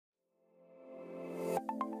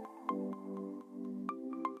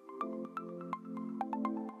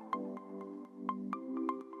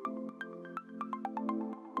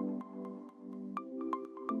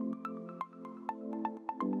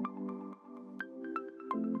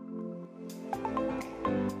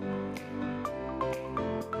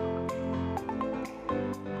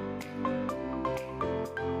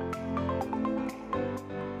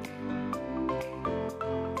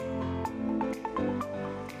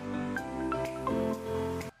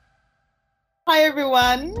Hi,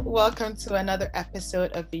 everyone. Welcome to another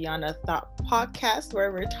episode of Beyond a Thought podcast,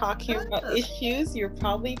 where we're talking about issues you're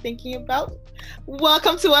probably thinking about.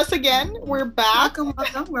 Welcome to us again. We're back.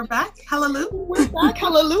 Welcome. We're back. Hallelujah. We're back.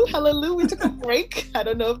 Hallelujah. We took a break. I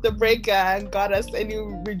don't know if the break got us any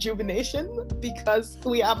rejuvenation because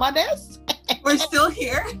we are modest. We're still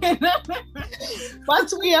here.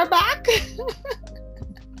 But we are back.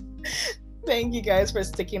 Thank you guys for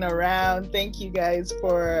sticking around. Thank you guys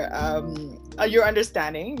for your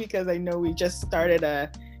understanding, because I know we just started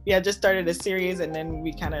a series and then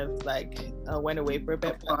we kind of went away for a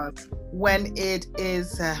bit. When it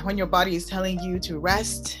is when your body is telling you to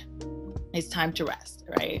rest, it's time to rest,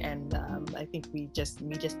 right? And I think we just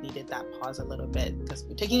needed that pause a little bit, because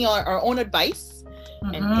we're taking our own advice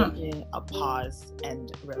and taking a pause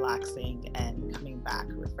and relaxing and coming back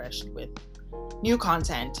refreshed with new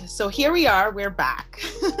content. So here we are, we're back.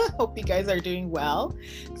 Hope you guys are doing well.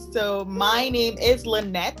 So my name is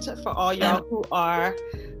Lynette, for all y'all who are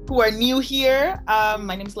new here.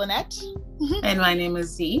 My name is Lynette. And my name is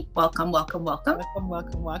Z. Welcome.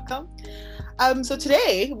 So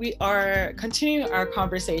today we are continuing our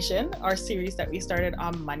conversation, our series that we started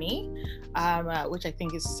on money, which I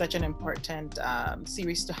think is such an important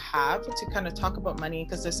series to have, to kind of talk about money,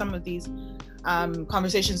 because there's some of these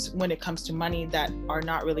conversations when it comes to money that are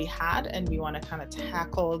not really had, and we want to kind of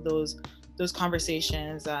tackle those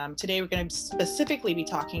conversations. Today we're going to specifically be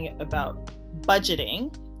talking about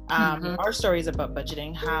budgeting. Our stories about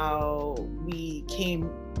budgeting, how we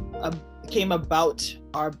came about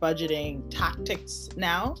our budgeting tactics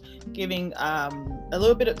now, giving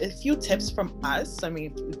a few tips from us. I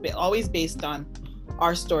mean, always based on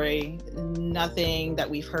our story, nothing that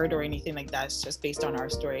we've heard or anything like that. It's just based on our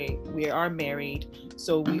story. We are married,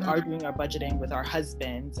 so we are doing our budgeting with our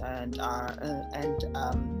husbands and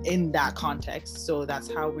in that context. So that's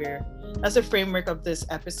the framework of this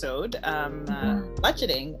episode,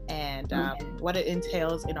 budgeting and what it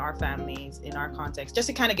entails in our families, in our context, just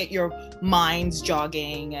to kind of get your minds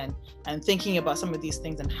jogging and thinking about some of these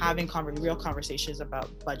things and having real conversations about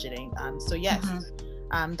budgeting. So yes,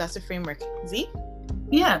 that's the framework. Z?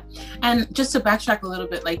 Yeah, and just to backtrack a little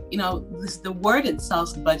bit, the word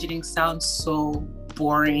itself, budgeting, sounds so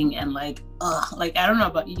boring and I don't know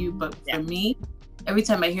about you, but for me, every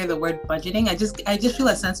time I hear the word budgeting, I just feel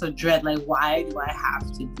a sense of dread. Like, why do I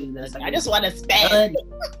have to do this? I just want to spend.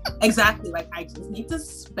 Exactly. I just need to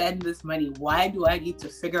spend this money. Why do I need to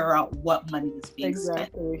figure out what money is being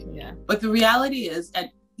spent? Yeah. But the reality is, and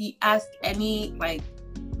you ask any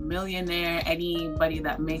millionaire, anybody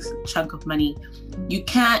that makes a chunk of money, you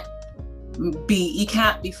can't be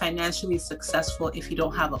financially successful if you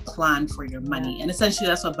don't have a plan for your money. And essentially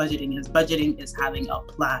that's what budgeting is. Budgeting is having a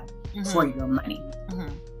plan for your money.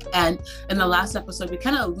 And in the last episode, we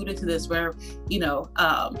kind of alluded to this, where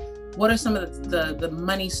what are some of the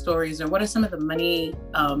money stories, or what are some of the money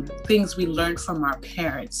things we learned from our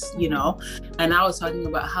parents, And I was talking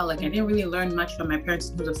about how I didn't really learn much from my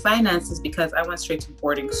parents in terms of finances, because I went straight to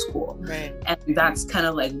boarding school. Right. And that's kind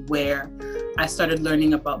of where I started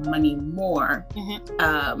learning about money more.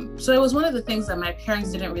 So it was one of the things that my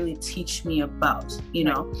parents didn't really teach me about,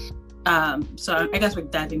 So I guess we're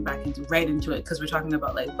diving right into it, because we're talking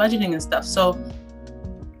about budgeting and stuff. So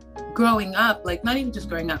growing up, not even just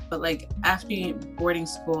growing up, but after boarding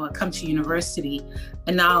school, I come to university,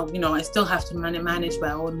 and now, I still have to manage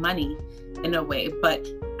my own money in a way, but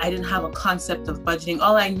I didn't have a concept of budgeting.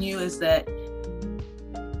 All I knew is that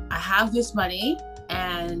I have this money,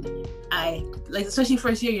 and I, especially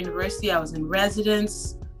first year university, I was in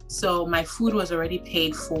residence, so my food was already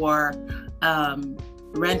paid for,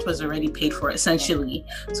 rent was already paid for, essentially.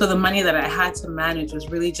 So the money that I had to manage was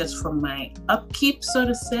really just from my upkeep, so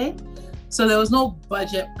to say. So there was no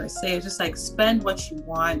budget per se. It's just spend what you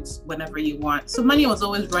want whenever you want. So money was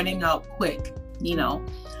always running out quick,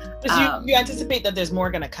 Because you anticipate that there's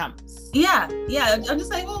more gonna come. Yeah. I'm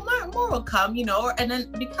just more will come, And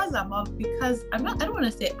then because I don't want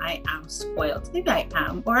to say I am spoiled. Maybe I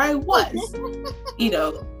am, or I was,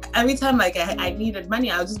 Every time I needed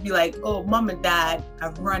money, I would just be oh, mom and dad,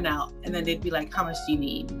 I've run out. And then they'd be how much do you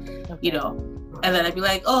need? Okay. And then I'd be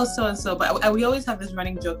oh, so and so. But we always have this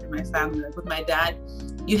running joke in my family. With my dad,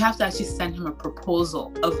 you have to actually send him a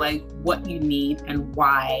proposal of what you need and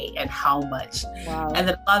why and how much. Wow. And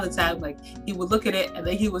then a lot of the time, he would look at it and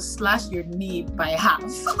then he would slash your need by half.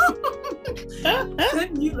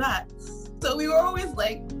 Couldn't do that. So we were always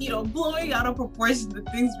blowing out of proportion the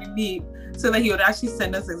things we need, so that he would actually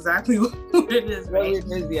send us exactly what it is, right?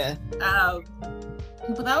 What it is, yeah.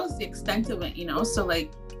 But that was the extent of it, So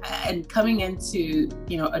and coming into,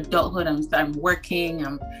 you know, adulthood, I'm working,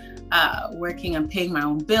 I'm paying my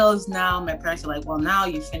own bills now. My parents are like, well, now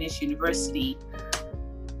you finish university,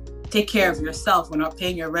 take care of yourself. We're not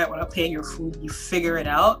paying your rent, we're not paying your food, you figure it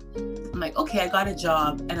out. I'm like, okay, I got a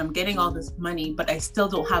job and I'm getting all this money, but I still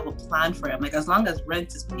don't have a plan for it. I'm like, as long as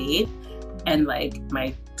rent is paid and like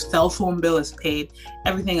my cell phone bill is paid,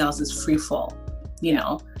 everything else is free fall, you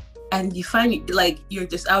know. And you find like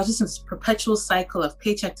I was just in this perpetual cycle of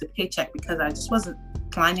paycheck to paycheck because I just wasn't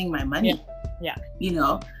planning my money. Yeah. You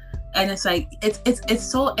know, and it's like it's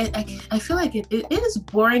so I feel like it is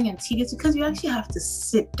boring and tedious because you actually have to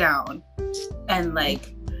sit down and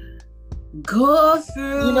like go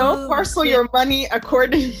through, you know, parcel your money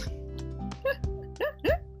accordingly.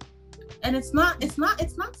 And it's not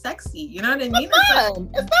sexy, you know what I mean?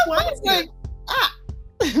 It's not like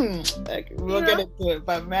like, we'll get into it,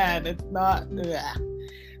 but man, it's not. Yeah.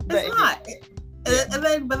 It's not.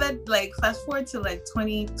 But then, like, fast forward to like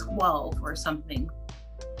 2012 or something.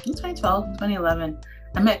 2012, 2011.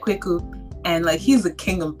 I met Kweku, and like he's the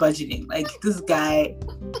king of budgeting. Like this guy,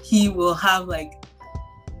 he will have like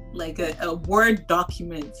a Word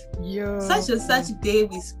document. Such and such day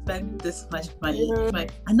we spent this much money.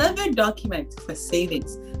 Like another document for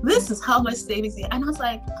savings. This is how much savings. And I was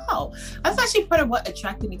like, oh, that's actually part of what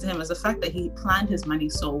attracted me to him, is the fact that he planned his money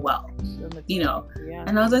so well. You know. Yeah.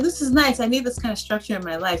 And I was like, this is nice. I need this kind of structure in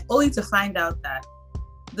my life. Only to find out that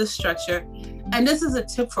this structure, and this is a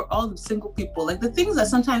tip for all the single people, like the things that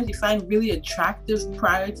sometimes you find really attractive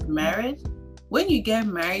prior to marriage, when you get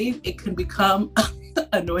married, it can become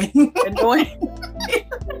annoying. You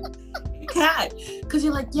can't, because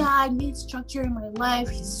you're like, yeah, I need structure in my life.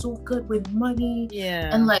 He's so good with money,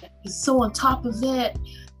 and like he's so on top of it,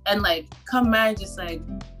 and like come marriage, it's like,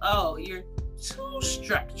 oh, you're too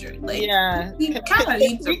structured. Like, you kind of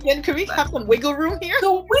need to. Can we have some wiggle room here?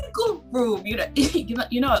 The wiggle room, you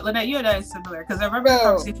know, Lynette, you and I are similar, because I remember the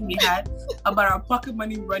conversation we had about our pocket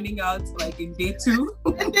money running out like in day 2,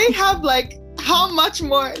 and they have like, how much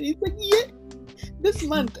more? He's like, yeah, this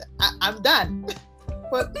month I'm done.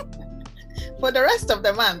 For the rest of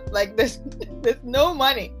the month, like there's no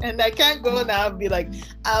money, and I can't go now and be like,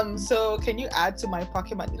 so can you add to my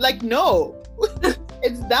pocket money? Like, no,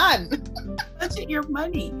 it's done. Budget your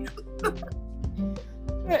money.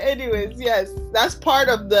 Anyways, yes, that's part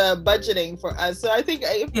of the budgeting for us. So I think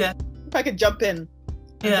if I could jump in,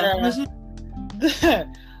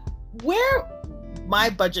 where my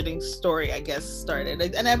budgeting story, I guess, started,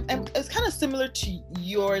 and it's kind of similar to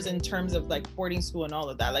yours in terms of like boarding school and all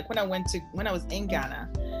of that. Like when I was in Ghana,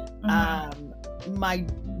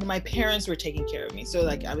 my parents were taking care of me. So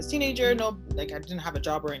like I was a teenager, I didn't have a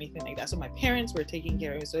job or anything like that. So my parents were taking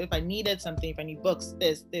care of me. So if I needed something, if I need books,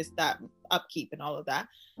 this, that, upkeep and all of that,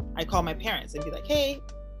 I call my parents and be like, hey,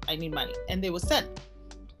 I need money, and they will send.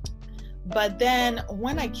 But then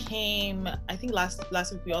when I came, I think last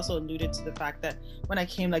week we also alluded to the fact that when I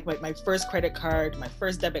came, like my first credit card, my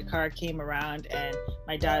first debit card came around, and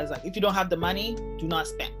my dad is like, if you don't have the money, do not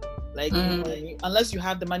spend. Like, unless you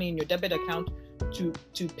have the money in your debit account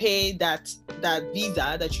to pay that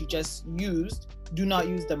visa that you just used, do not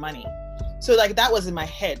use the money. So like that was in my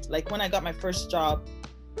head. Like when I got my first job,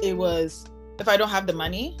 it was, if I don't have the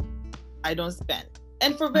money, I don't spend.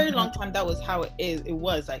 And for a very long time, that was how it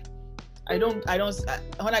was like, I don't,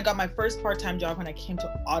 when I got my first part-time job, when I came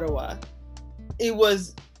to Ottawa, it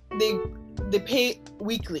was, they pay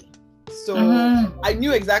weekly. So I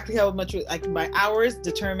knew exactly how much, like my hours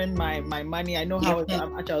determined my money. I know how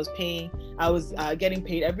much I was paying. I was getting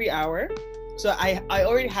paid every hour. So I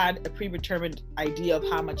already had a predetermined idea of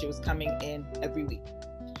how much it was coming in every week.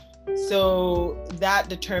 So that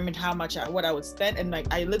determined how much what I would spend. And like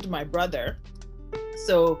I lived with my brother.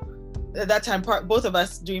 So at that time, both of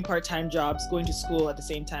us doing part-time jobs, going to school at the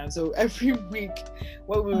same time. So every week,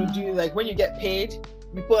 what we would do, like when you get paid,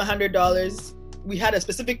 we put $100. We had a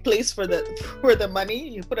specific place for the money.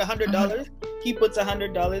 You put $100. He puts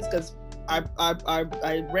 $100 because our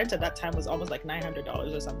rent at that time was almost like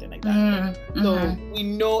 $900 or something like that. So we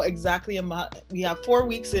know exactly amount. We have 4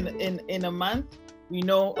 weeks in a month. We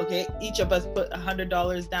know, okay, each of us put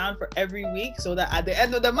 $100 down for every week, so that at the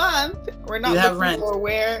end of the month, we're not looking for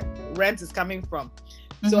where rent is coming from.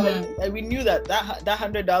 So we knew that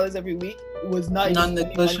 $100 every week was not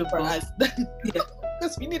non-negotiable for us.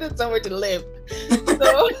 Because we needed somewhere to live.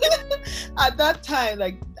 So at that time,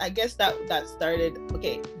 like I guess that started,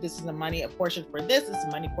 okay, this is the money, a portion for this is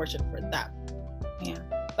the money portion for that. Yeah.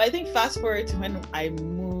 But I think fast forward to when I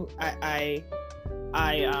moved, I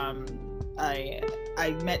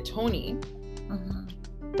met Tony.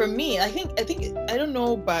 for me, I think I don't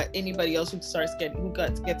know about anybody else who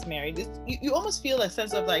gets married. You almost feel a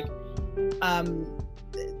sense of like,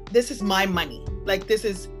 this is my money. Like,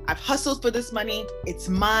 I've hustled for this money. It's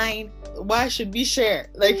mine. Why should we share?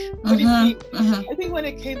 Like, what do you mean? I think when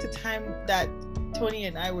it came to time that Tony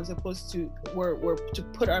and I were supposed to were to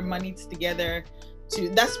put our monies together,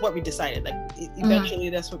 that's what we decided. Like, eventually,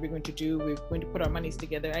 that's what we're going to do. We're going to put our monies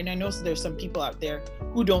together. And I know there's some people out there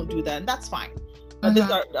who don't do that, and that's fine.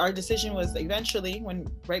 But our decision was eventually,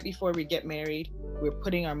 right before we get married, we're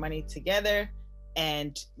putting our money together.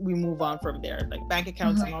 And we move on from there, like bank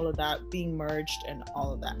accounts and all of that being merged and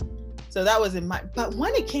all of that. So that was in my, but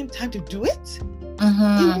when it came time to do it, it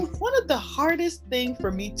was one of the hardest things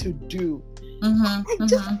for me to do. I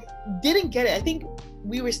just didn't get it. I think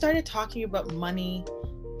we started talking about money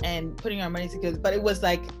and putting our money together, but it was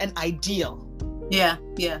like an ideal. Yeah.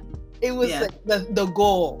 It was like the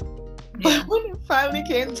goal. But when it finally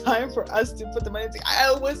came time for us to put the money together,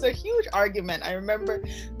 it was a huge argument. I remember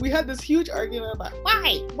we had this huge argument about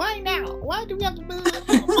why now? Why do we have to put it?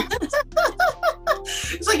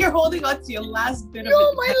 It's like you're holding on to your last bit of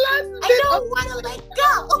it. My last bit. I don't want to let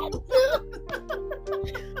go.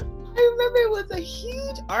 I remember it was a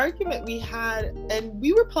huge argument we had, and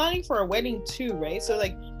we were planning for a wedding too, right? So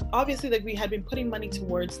like, obviously, like, we had been putting money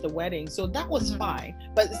towards the wedding, so that was fine.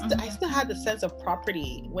 But I still had the sense of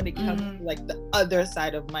property when it comes to like the other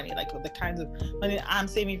side of money, like the kinds of money I'm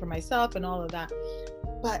saving for myself and all of that.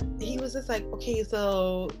 But he was just like, okay,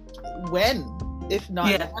 so when, if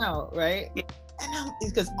not now, right? And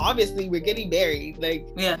because obviously we're getting married, like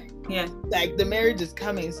like the marriage is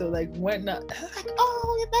coming, so like when not, like,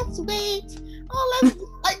 oh, let's wait. Oh, let's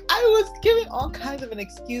like, I was giving all kinds of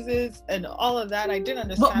excuses and all of that. I didn't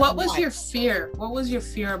understand. What was your fear? What was your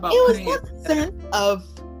fear about putting it? It was that sense of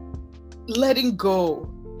letting go.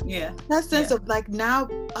 Yeah. That sense of like, now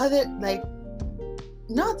other, like,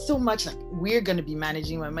 not so much like we're gonna be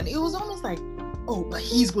managing my money. It was almost like, oh, but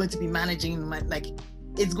he's going to be managing my, like,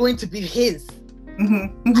 it's going to be his.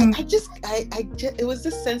 I just it was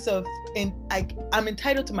this sense of, I'm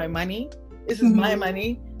entitled to my money. This is my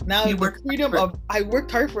money. Now the freedom of, I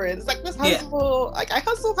worked hard for it. It's like this hustle, like I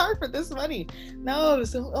hustled hard for this money. Now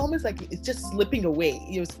it's almost like it's just slipping away.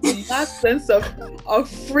 It was that sense of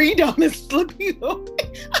freedom is slipping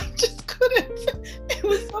away. I just couldn't. It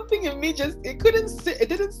was something in me it couldn't sit. It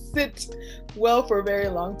didn't sit well for a very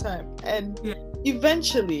long time. And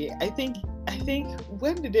eventually, I think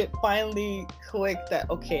when did it finally click that,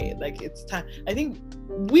 okay, like, it's time? I think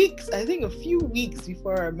a few weeks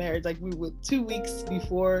before our marriage, like we were 2 weeks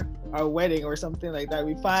before our wedding or something like that,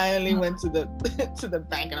 we finally went to the to the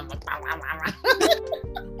bank, and I'm like, I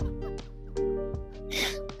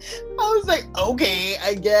was like, okay,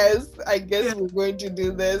 I guess we're going to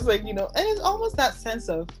do this, like, you know. And it's almost that sense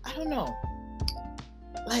of, I don't know,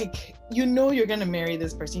 like, you know, you're going to marry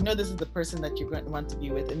this person, you know, this is the person that you're going to want to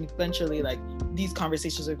be with, and eventually, like, these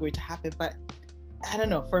conversations are going to happen. But I don't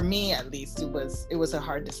know, for me at least, it was a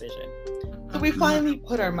hard decision. So we finally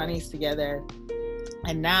put our monies together,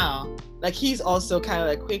 and now, like, he's also kind of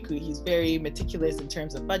like Kweku, he's very meticulous in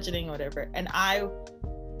terms of budgeting or whatever. And I,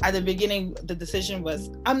 at the beginning, the decision was,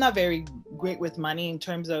 I'm not very great with money in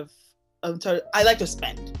terms of I like to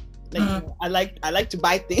spend. Like, you know, I like to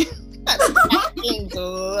buy things.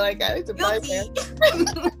 So, like, I like to buy things.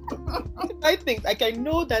 I think, like, I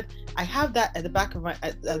know that I have that at the back of my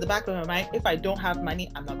mind. If I don't have money,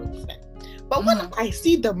 I'm not going to spend. But when I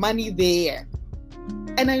see the money there,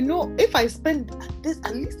 and I know if I spend this,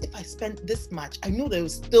 at least if I spend this much, I know there will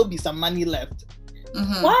still be some money left.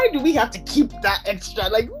 Why do we have to keep that extra?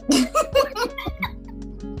 Like,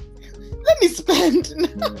 let me spend.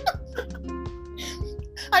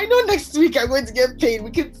 I know next week I'm going to get paid. We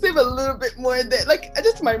can save a little bit more there. Like,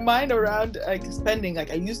 just my mind around, like, spending. Like,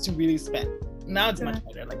 I used to really spend. Now it's much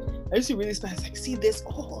better. Like, I used to really spend. It's like, see this?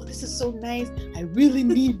 Oh, this is so nice. I really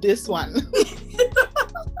need this one.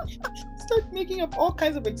 Start making up all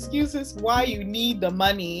kinds of excuses why you need the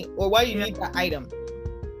money or why you need that item.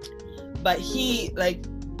 But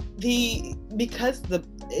because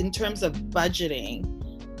in terms of budgeting,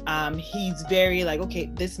 he's very like, okay,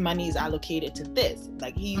 this money is allocated to this.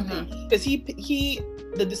 Like, because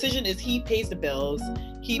the decision is he pays the bills,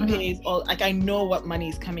 he pays all, like, I know what money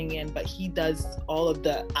is coming in, but he does all of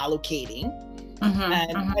the allocating.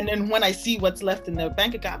 And then when I see what's left in the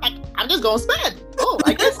bank account, I'm like, I'm just gonna spend. Oh,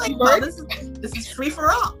 I guess like, this is free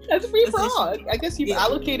for all. That's free for all. I guess you've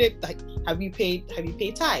allocated, like, have you paid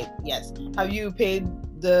tithe? Yes. Have you paid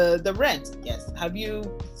the rent? Yes. Have you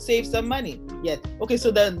saved some money? Yes. Okay,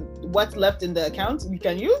 so then what's left in the account we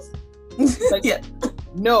can use? Like,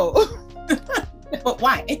 no. But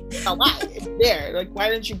why? Why? It's there. Like, why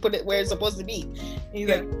didn't you put it where it's supposed to be? And he's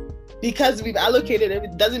like, because we've allocated it,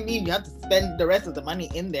 it doesn't mean you have to spend the rest of the money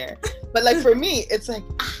in there. But like for me, it's like,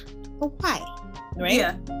 but why?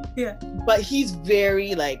 Right? Yeah. But he's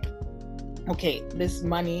very like, okay, this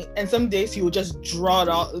money, and some days he will just draw it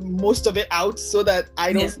out, most of it out, so that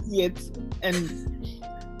I don't see it. And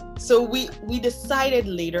so we decided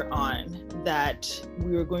later on that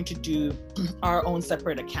we were going to do our own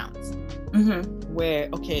separate accounts, where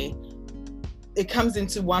it comes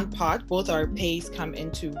into one pot, both our pays come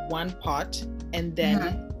into one pot, and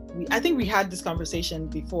then I think we had this conversation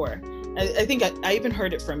before. I think I even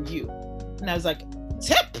heard it from you, and I was like,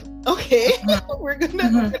 tip, okay, we're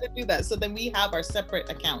gonna do that. So then we have our separate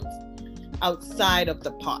accounts outside of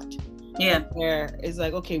the pot, where it's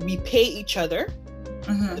like, okay, we pay each other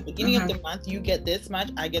at the beginning of the month. You get this much,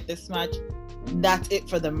 I get this much. That's it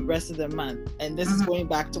for the rest of the month. And this is going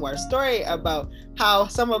back to our story about how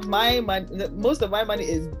some of my money, most of my money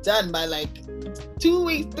is done by like 2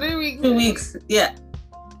 weeks, 3 weeks. 2 weeks, yeah.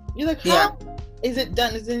 You're like, how is it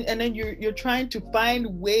done? And then you're trying to find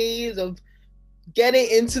ways of getting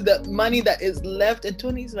into the money that is left. And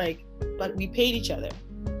Tony's like, but we paid each other.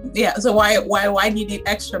 Yeah. So why do you need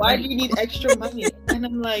extra money? Why do you need extra money? And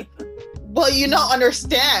I'm like, well, you don't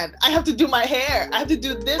understand. I have to do my hair. I have to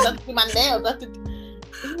do this. I have to do my nails. I have to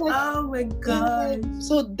like, oh my God.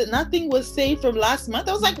 So nothing was saved from last month.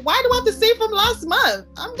 I was like, why do I have to save from last month?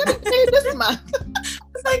 I'm going to pay this month.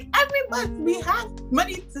 It's like every month we have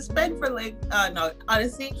money to spend for like, no,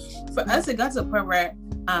 honestly, for us, it got to a point where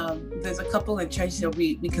there's a couple in church that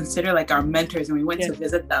we consider like our mentors, and we went to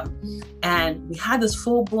visit them. And we had this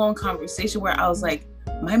full-blown conversation where I was like,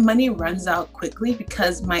 my money runs out quickly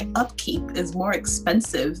because my upkeep is more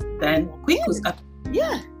expensive than Kwiku's upkeep.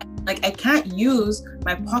 Yeah. Like, I can't use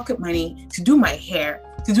my pocket money to do my hair,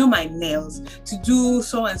 to do my nails, to do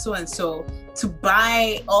so and so and so, to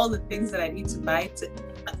buy all the things that I need to buy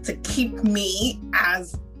to keep me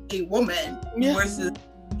as a woman, versus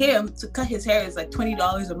him to cut his hair is like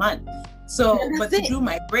 $20 a month. So, but to do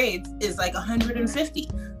my braids is like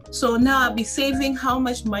 $150. So now I'll be saving how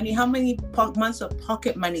much money, how many months of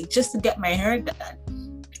pocket money just to get my hair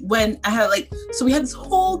done. When I had so we had this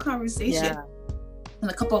whole conversation, and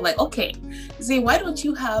a couple like, okay, see, why don't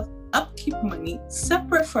you have upkeep money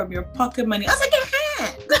separate from your pocket money? I was like,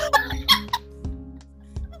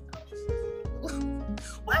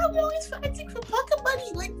 why are we always fighting for pocket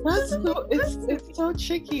money? Like, it's so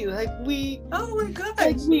tricky. Like oh my God,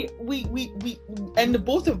 like we and the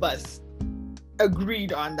both of us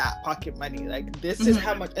agreed on that pocket money. Like, this is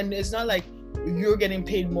how much, and it's not like you're getting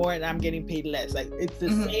paid more and I'm getting paid less. Like, it's the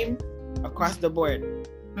same across the board.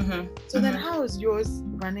 So then how is yours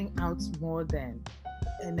running out more then?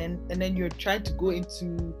 And then you're trying to go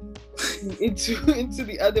into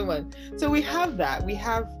the other one. So we have that. We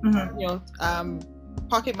have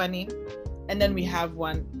pocket money, and then we have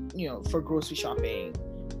one for grocery shopping.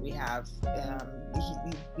 We have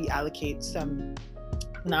we allocate some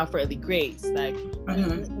now for early grades. Like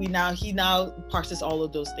he now parses all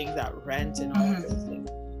of those things out, rent and all of those things.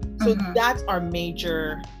 So that's our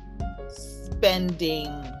major spending.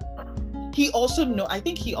 I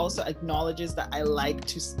think he also acknowledges that I like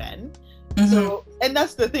to spend. So, and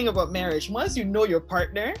that's the thing about marriage. Once you know your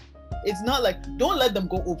partner, it's not like, don't let them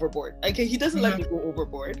go overboard. Okay, he doesn't let me go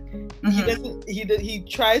overboard. He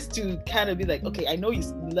tries to kind of be like, okay, I know you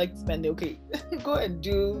like spending. Okay, go and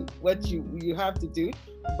do what you have to do,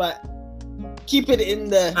 but keep it in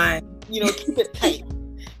the, keep it tight.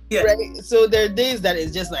 Right. So there are days that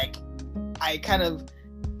it's just like, I kind of,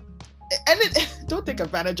 don't take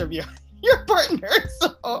advantage of your partner.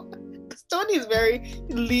 So Tony is very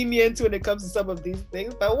lenient when it comes to some of these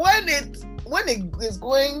things, but when it is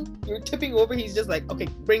going, you're tipping over, he's just like, okay,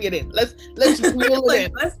 bring it in. Let's reel it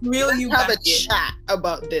in. Let's reel you have back a chat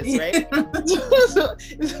about this, right? so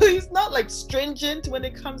he's not like stringent when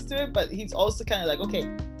it comes to it, but he's also kind of like, okay,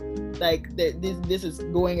 like this is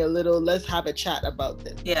going a little. Let's have a chat about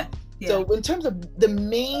this. Yeah. So in terms of the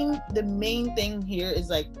main thing here is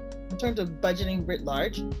like, in terms of budgeting writ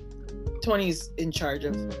large, Tony's in charge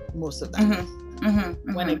of most of that.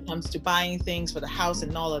 When it comes to buying things for the house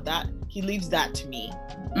and all of that, he leaves that to me.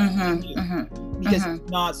 Because he's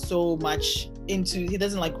not so much into, he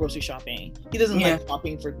doesn't like grocery shopping. He doesn't like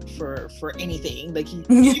shopping for anything. Like he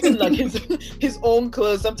even like his own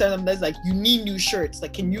clothes. Sometimes I'm just like, you need new shirts.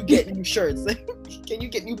 Like, can you get new shirts? Like, can you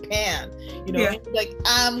get new pants? Like,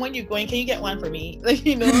 when you're going, can you get one for me? Like,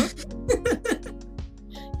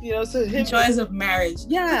 so him, joys of marriage.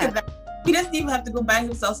 Yeah. He doesn't even have to go buy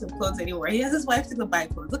himself some clothes anymore. He has his wife to go buy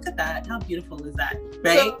clothes. Look at that. How beautiful is that?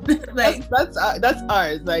 Right? So, like that's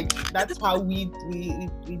ours. Like that's how we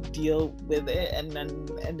deal with it. And then at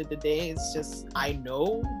the end of the day, it's just I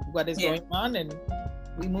know what is going on and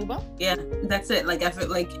we move on. Yeah, that's it. Like I feel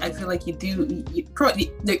like you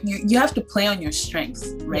have to play on your strengths,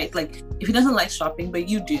 right? Yes. Like if he doesn't like shopping, but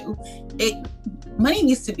you do, money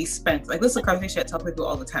needs to be spent. Like this is a conversation I tell people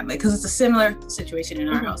all the time. Like because it's a similar situation in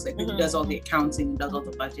our house. Like who does all the accounting, does all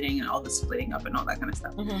the budgeting, and all the splitting up and all that kind of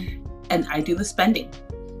stuff. And I do the spending.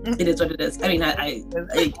 It is what it is. I mean,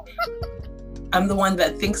 I'm the one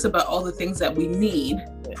that thinks about all the things that we need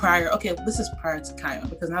prior. Okay, this is prior to Kion,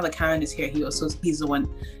 because now that Kion is here, he's the one.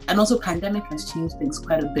 And also pandemic has changed things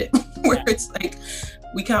quite a bit where it's like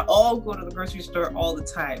we can't all go to the grocery store all the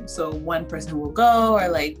time. So one person will go, or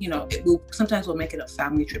like, you know, sometimes we'll make it a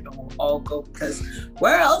family trip and we'll all go, because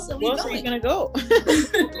where else are we going? Where else are you gonna go?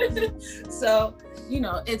 So, you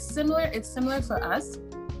know, it's similar for us.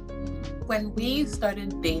 When we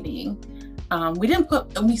started dating,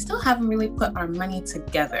 we still haven't really put our money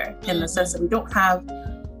together in the sense that we don't have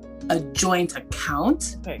a joint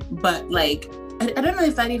account. Okay. But like, I don't know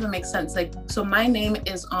if that even makes sense. Like, so my name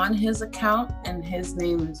is on his account and his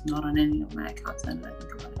name is not on any of my accounts. I think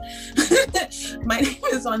about it. My name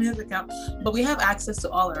is on his account, but we have access to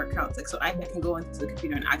all our accounts. Like, so I can go into the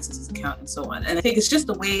computer and access his account and so on. And I think it's just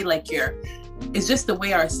the way it's just the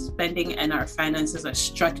way our spending and our finances are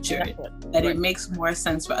structured that it makes more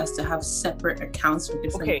sense for us to have separate accounts for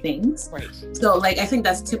different things. Right. So like, I think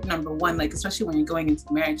that's tip number one, like, especially when you're going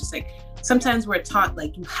into marriage, it's like, sometimes we're taught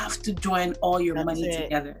like, you have to join all your money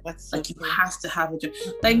together. That's like, you have to have it.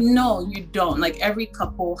 Like, no, you don't. Like every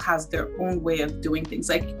couple has their own way of doing things.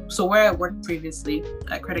 Like, so where I worked previously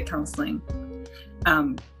at credit counseling,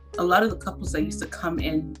 a lot of the couples that used to come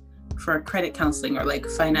in for credit counseling or like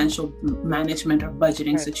financial management or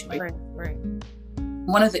budgeting situation. Right.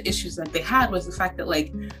 One of the issues that they had was the fact that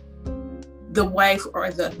like the wife or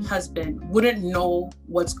the husband wouldn't know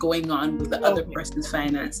what's going on with the other person's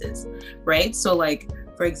finances, right? So like,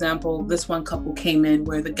 for example, this one couple came in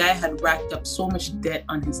where the guy had racked up so much debt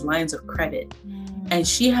on his lines of credit and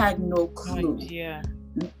she had no clue.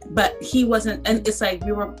 But he wasn't, and it's like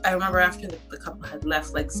I remember after the couple had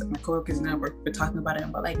left, like my coworkers and I were talking about it,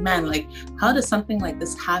 and we're like, man, like how does something like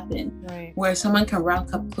this happen where someone can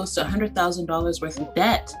rack up close to $100,000 worth of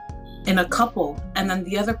debt in a couple and then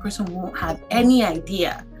the other person won't have any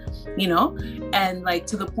idea, you know? And like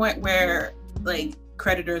to the point where like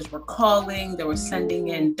creditors were calling, they were sending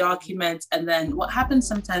in documents, and then what happens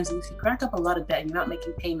sometimes is if you rack up a lot of debt and you're not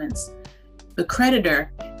making payments, the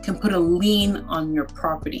creditor can put a lien on your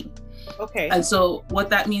property. Okay. And so what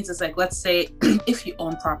that means is like, let's say if you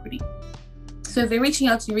own property. So if they're reaching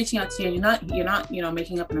out to you and you're not, you know,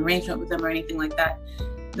 making up an arrangement with them or anything like that,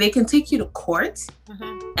 they can take you to court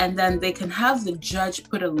and then they can have the judge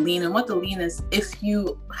put a lien. And what the lien is, if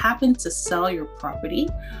you happen to sell your property,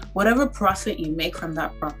 whatever profit you make from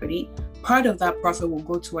that property, part of that profit will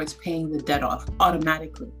go towards paying the debt off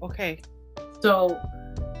automatically. Okay. So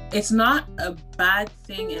it's not a bad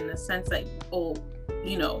thing in the sense that, oh,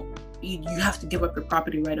 you know, you have to give up your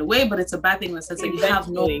property right away, but it's a bad thing in the sense that you have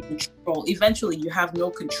no control. Eventually, you have no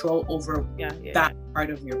control over that part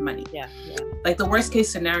of your money. Like the worst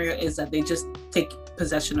case scenario is that they just take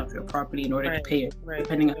possession of your property in order to pay it,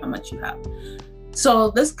 depending on how much you have.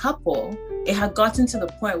 So this couple, it had gotten to the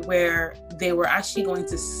point where they were actually going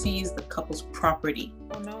to seize the couple's property.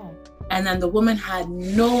 Oh no. And then the woman had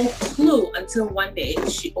no clue until one day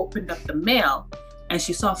she opened up the mail and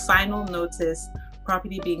she saw final notice,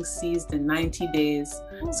 property being seized in 90 days,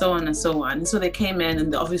 so on and so on. And so they came in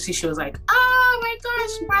and obviously she was like, oh my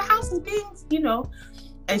gosh, my house is being, you know,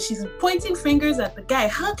 and she's pointing fingers at the guy.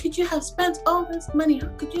 How could you have spent all this money? How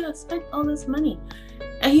could you have spent all this money?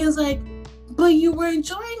 And he was like, but you were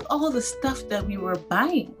enjoying all the stuff that we were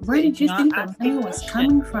buying. Where did you think the money was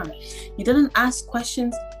coming from? You didn't ask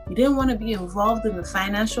questions. You didn't want to be involved in the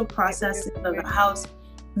financial process of the house.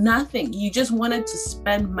 Nothing. You just wanted to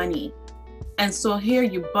spend money. And so here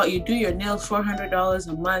you do your nails $400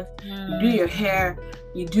 a month. You do your hair.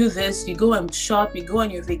 You do this. You go and shop. You go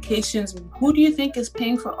on your vacations. Who do you think is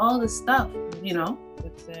paying for all this stuff? You know?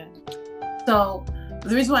 That's it. So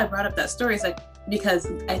the reason why I brought up that story is like, because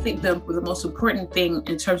I think the most important thing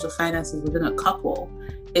in terms of finances within a couple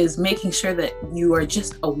is making sure that you are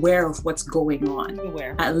just aware of what's going on.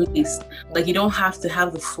 At least, like you don't have to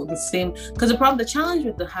have the same. Because the challenge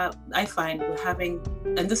with I find with having,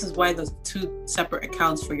 and this is why those two separate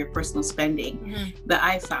accounts for your personal spending that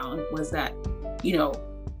I found was that, you know,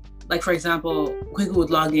 like for example, Kwiku would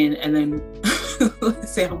log in and then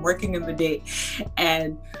let's say I'm working in the day,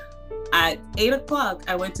 and at 8:00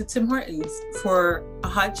 I went to Tim Hortons for a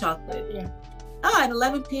hot chocolate. Yeah. Oh, at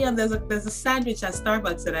 11 p.m. there's a sandwich at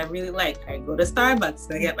Starbucks that I really like. I go to Starbucks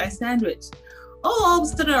and I get my sandwich. Oh, all of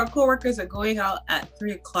a sudden our coworkers are going out at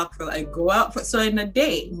 3:00 for like go out for, so in a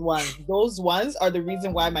day. Those ones are the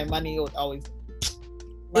reason why my money was always.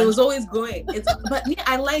 It was always going. But me,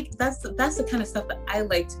 I like that's the kind of stuff that I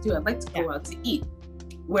like to do. I like to go out to eat,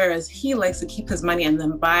 whereas he likes to keep his money and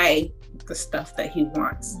then buy the stuff that he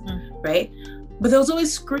wants, right? But there was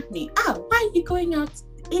always scrutiny. Why are you going out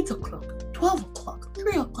 8:00, 12:00,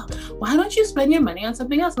 3:00? Why don't you spend your money on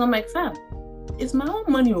something else? And I'm like, fam, it's my own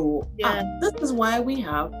money. This is why we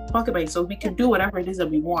have pocket money, so we can do whatever it is that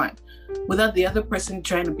we want without the other person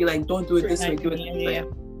trying to be like, don't do it this way, do it this way.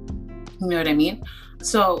 You know what I mean?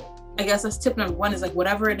 So I guess that's tip number one, is like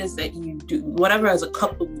whatever it is that you do, whatever as a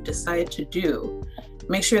couple you decide to do,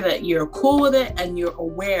 make sure that you're cool with it and you're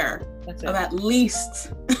aware of at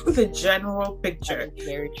least the general picture.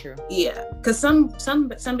 Very true. Yeah, because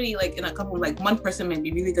somebody like in a couple, like one person might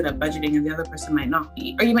be really good at budgeting and the other person might not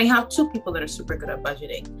be, or you might have two people that are super good at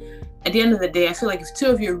budgeting. At the end of the day, I feel like if two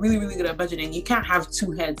of you are really, really good at budgeting, you can't have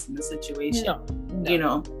two heads in the situation. No, you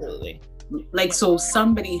know, absolutely. Like, so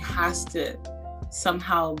somebody has to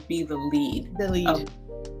somehow be the lead.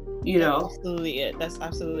 You know, that's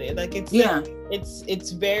absolutely it. Like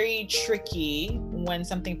it's very tricky when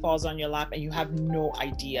something falls on your lap and you have no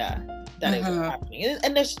idea that it's happening.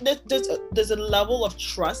 And there's a level of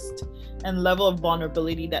trust and level of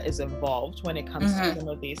vulnerability that is involved when it comes to some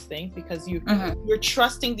of these things, because you're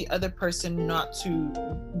trusting the other person not to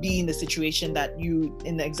be in the situation that you,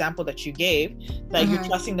 in the example that you gave, that you're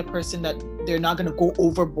trusting the person that they're not going to go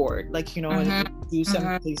overboard, like, you know, and do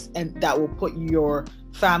something and that will put your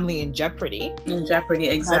family in jeopardy. Exactly.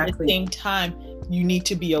 At the same time, you need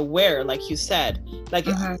to be aware, like you said, like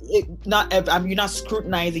you're not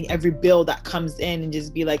scrutinizing every bill that comes in and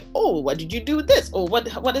just be like, oh, what did you do with this? Oh,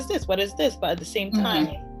 what is this? What is this? But at the same time,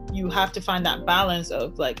 you have to find that balance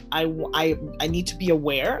of like, I need to be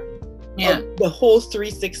aware of the whole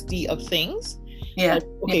 360 of things. Like,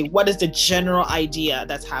 okay, what is the general idea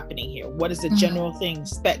that's happening here? What is the general thing,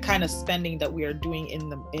 kind of spending that we are doing in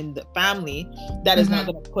the family that is not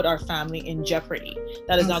going to put our family in jeopardy?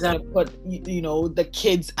 That is not going to put, you know, the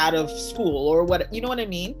kids out of school or what, you know what I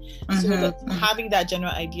mean? So having that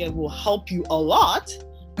general idea will help you a lot.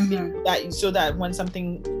 So that when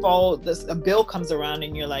something a bill comes around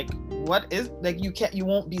and you're like, what is, like, you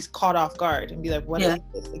won't be caught off guard and be like, what is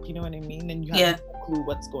this? Like, you know what I mean? And you have no clue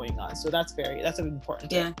what's going on. So that's an important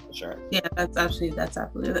tip for sure. Yeah, that's absolutely.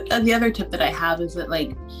 And the other tip that I have is that,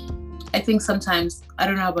 like, I think sometimes, I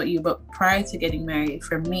don't know about you, but prior to getting married,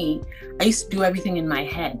 for me, I used to do everything in my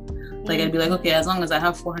head. Like, I'd be like, okay, as long as I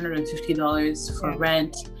have $450 for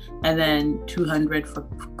rent and then $200 for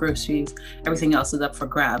groceries, everything else is up for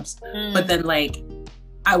grabs. But then, like,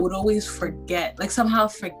 I would always forget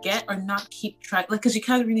or not keep track, like, because you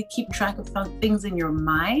can't really keep track of things in your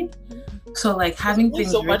mind. So, like, having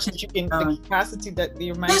things so much that you can, the capacity that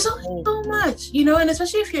your mind, there's only so much, you know, and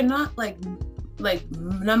especially if you're not like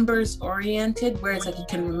numbers oriented, where it's like you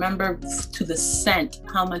can remember to the cent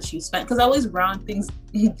how much you spent, because I always round things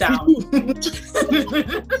down.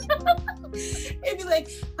 It'd be like,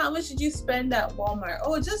 how much did you spend at Walmart?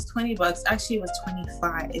 Oh, just $20. Actually, it was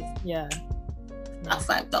 25. Yeah. Now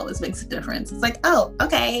 $5 makes a difference. It's like, oh,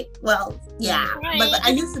 okay, well, yeah. Right. But I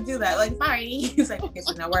used to do that. Like, sorry. It's like, okay,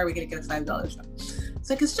 so now where are we gonna get a $5 from? It's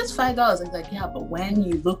like, it's just $5. It's like, yeah, but when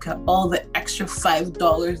you look at all the extra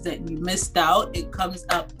 $5 that you missed out, it comes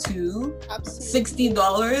up to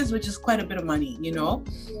 $60, which is quite a bit of money, you know?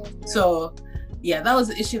 Yeah. So yeah, that was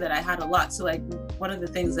the issue that I had a lot. So, like, one of the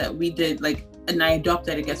things that we did, like, and I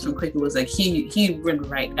adopted, I guess, from Quaker, was like, he would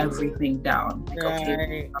write everything down. Like,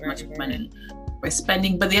 okay, how much money we're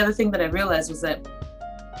spending. But the other thing that I realized was that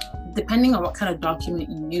depending on what kind of document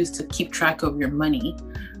you use to keep track of your money,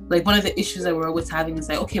 like, one of the issues that we're always having is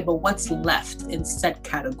like, okay, but what's left in said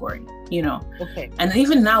category, you know? Okay. And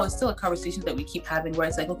even now, it's still a conversation that we keep having, where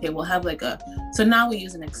it's like, okay, we'll have like so now we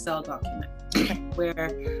use an Excel document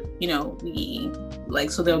where, you know, we,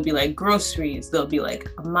 like, so there'll be like groceries, there'll be like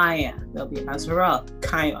Amaya, there'll be Azrael,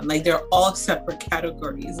 Kion, like, they're all separate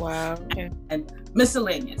categories. Wow. Okay. And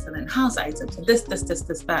miscellaneous, and then house items, and this,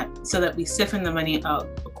 that, so that we siphon the money out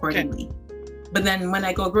accordingly. Okay. But then when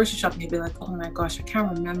I go grocery shopping, I'd be like, oh my gosh, I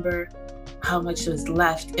can't remember how much was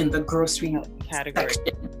left in the grocery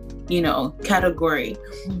section, you know, category.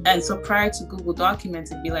 And so prior to Google Documents,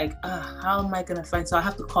 it'd be like, how am I going to find? So I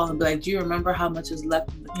have to call and be like, do you remember how much is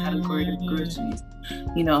left in the category of groceries?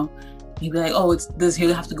 You know, you'd be like, oh, it's this.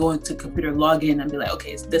 You have to go into computer, log in, and be like,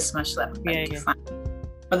 okay, it's this much left. Fine.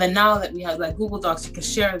 But then now that we have like Google Docs, you can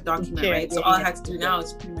share a document, right? So all I have to do now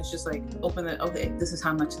is pretty much just like open it. Okay, this is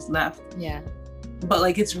how much is left. Yeah. But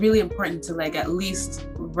like, it's really important to like at least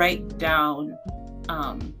write down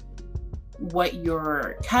what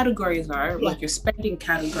your categories are, like your spending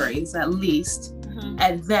categories at least,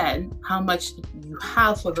 and then how much you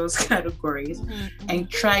have for those categories, and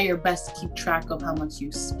try your best to keep track of how much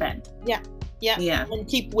you spend. Yeah. And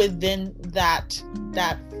keep within that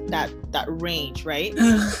range, right?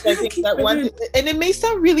 I think that one, and it may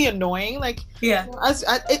sound really annoying, like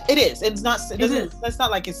it is. It's not. That's not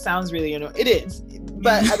like it sounds really annoying. It is,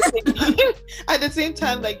 but at the same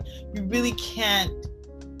time, like you really can't.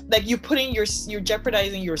 Like you're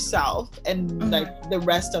jeopardizing yourself and like the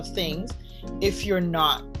rest of things if you're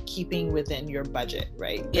not keeping within your budget,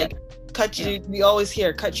 right? Yeah. Like, we always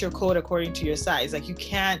hear cut your coat according to your size. Like you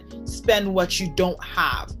can't spend what you don't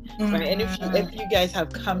have, right? And if you guys have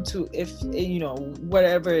come to, if you know,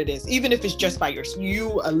 whatever it is, even if it's just by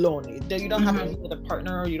you alone, you don't have to be with a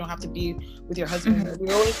partner, or you don't have to be with your husband.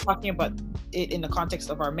 We're always talking about it in the context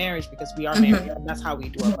of our marriage because we are married and that's how we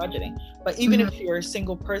do our budgeting. But even if you're a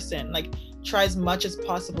single person, like try as much as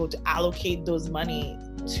possible to allocate those money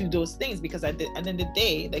to those things, because at the end of the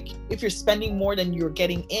day, like if you're spending more than you're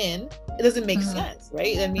getting in, it doesn't make sense,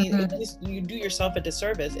 right? I mean, you do yourself a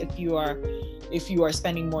disservice if you are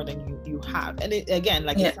spending more than you have. And it, again,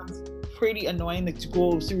 like it sounds pretty annoying, like to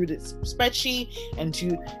go through this spreadsheet and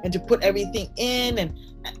to put everything in, and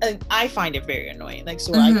I find it very annoying. Like,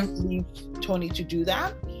 so I leave Tony to do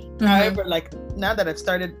that. However, like now that I've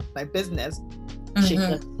started my business,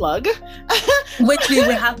 shameless plug, which we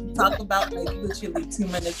will have to talk about like literally 2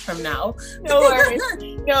 minutes from now. No worries.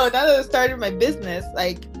 No, now that I started my business,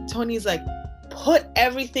 like Tony's like, put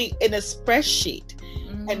everything in a spreadsheet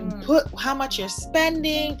and put how much you're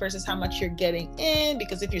spending versus how much you're getting in,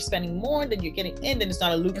 because if you're spending more than you're getting in, then it's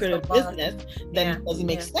not a lucrative business. Then it doesn't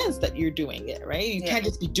make sense that you're doing it, right? You can't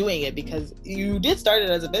just be doing it because you did start it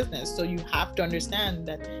as a business, so you have to understand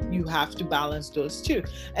that you have to balance those two.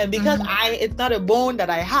 And because it's not a bone that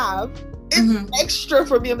I have, it's extra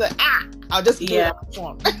for me. I'm like, I'll just do it on my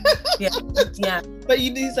phone. But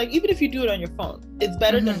it's like, even if you do it on your phone, it's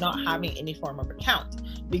better than not having any form of account.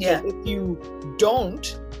 Because if you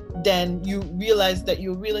don't, then you realize that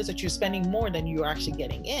you're spending more than you're actually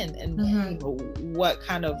getting in. And you know, what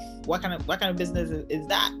kind of business is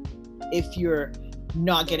that if you're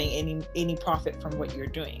not getting any profit from what you're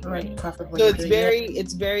doing, right? So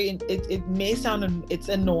it may sound, it's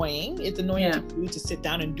annoying to you to sit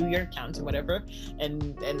down and do your accounts and whatever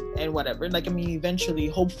and whatever. Like, I mean, eventually,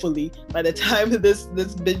 hopefully, by the time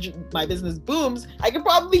my business booms, I could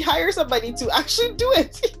probably hire somebody to actually do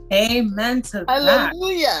it. Amen to that.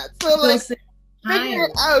 Hallelujah. So like, figure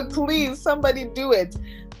it out, please, somebody do it.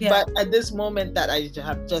 But at this moment that I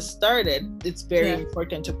have just started, it's very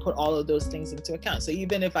important to put all of those things into account. So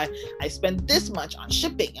even if I spend this much on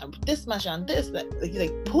shipping and this much on this, that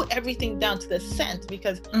like put everything down to the cent,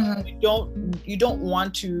 because you don't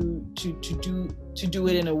want to do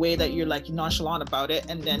it in a way that you're like nonchalant about it,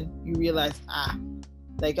 and then you realize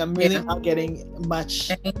like I'm really not getting much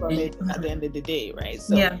from it at the end of the day, right?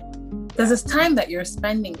 So because it's time that you're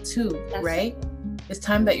spending too, right? It's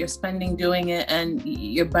time that you're spending doing it, and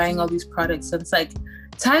you're buying all these products. And it's like,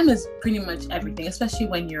 time is pretty much everything, especially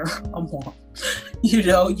when you're a mom. You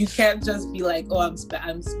know, you can't just be like, oh, I'm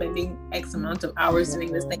spending X amount of hours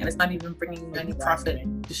doing this thing, and it's not even bringing any profit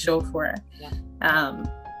to show for it. I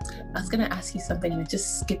was gonna ask you something and it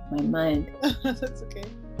just skipped my mind. That's okay.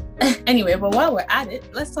 Anyway, but while we're at it,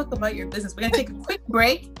 let's talk about your business. We're gonna take a quick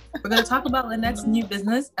break. We're gonna talk about Lynette's new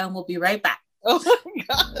business, and we'll be right back. Oh my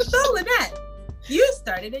gosh. So Lynette, you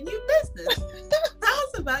started a new business. Tell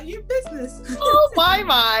us about your business. Oh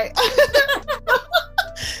my.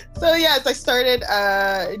 So yes, I started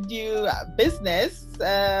a new business.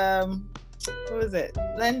 What was it?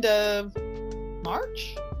 End of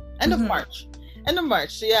March.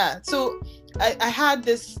 Yeah. So I had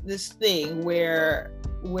this thing where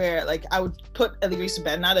like I would put Ellie to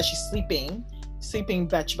bed. Now that she's sleeping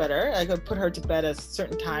much better, I could put her to bed at a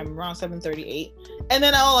certain time, around 7:38, and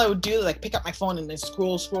then all I would do is like pick up my phone and then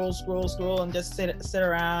scroll and just sit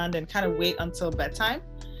around and kind of wait until bedtime.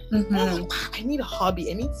 And I was like, I need a hobby,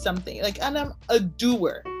 I need something, like, and I'm a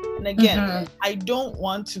doer. And again, I don't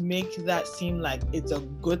want to make that seem like it's a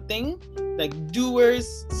good thing. Like,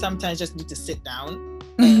 doers sometimes just need to sit down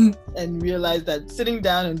and realize that sitting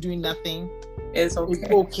down and doing nothing is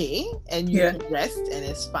okay, and you can rest, and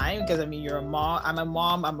it's fine, because I mean, I'm a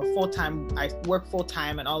mom, I'm a full-time, I work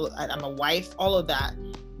full-time, and I'm a wife, all of that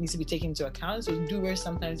needs to be taken into account. So doers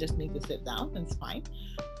sometimes just need to sit down, and it's fine.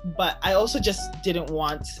 But I also just didn't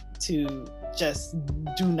want to just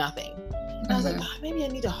do nothing. And I was like, maybe I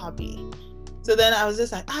need a hobby. So then I was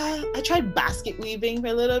just like, I tried basket weaving for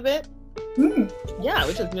a little bit. Yeah,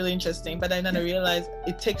 which was really interesting. But then I realized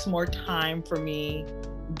it takes more time for me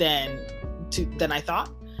than I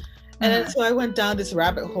thought. And then so I went down this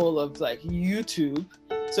rabbit hole of like YouTube.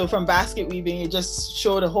 So from basket weaving, it just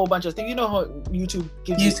showed a whole bunch of things. You know how YouTube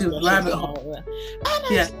gives you rabbit hole. And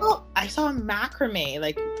I saw macrame,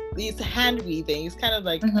 like these hand weaving. It's kind of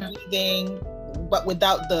like weaving, but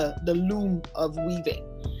without the loom of weaving.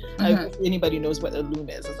 If anybody knows what a loom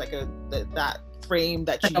is, it's like that frame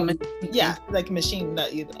that like a machine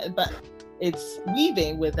that you, but it's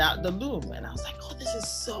weaving without the loom. And I was like, oh, this is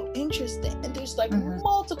so interesting. And there's like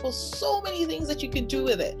so many things that you can do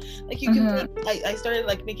with it. Like you can make, I started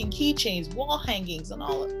like making keychains, wall hangings, and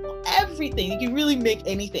everything. You can really make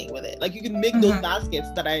anything with it. Like you can make those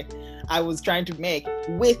baskets that I was trying to make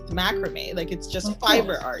with macrame. Like it's just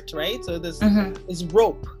fiber art, right? So this is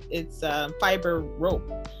rope. It's fiber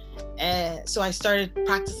rope. And so I started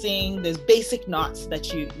practicing those basic knots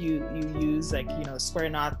that you use, like, you know, square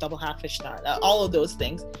knot, double half fish knot, all of those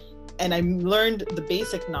things. And I learned the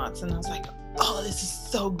basic knots, and I was like, oh, this is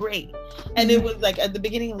so great. And it was like at the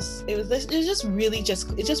beginning, it was just really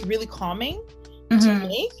calming to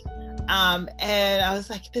make. And I was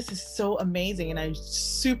like, this is so amazing, and I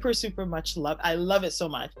super much love it so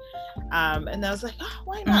much. And I was like, oh,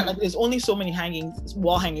 why not? Like, there's only so many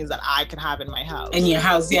wall hangings that I could have in my house. In your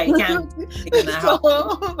house, yeah, you can't. So,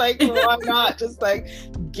 like, why not just like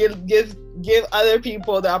give other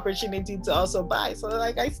people the opportunity to also buy? So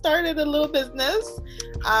like, I started a little business.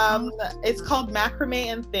 It's called Macrame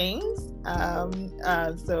and Things.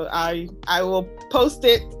 So I will post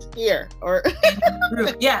it here, or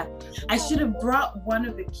yeah. I should have brought one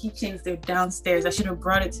of the keychains. They're downstairs. I should have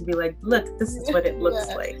brought it to be like, look, this is what it looks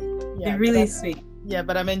like. They're really sweet. Yeah,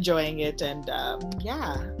 but I'm enjoying it, and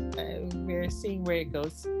we're seeing where it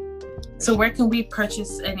goes. So where can we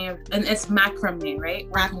purchase any of? And it's macrame, right?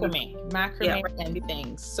 Macrame and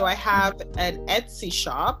Things. So I have an Etsy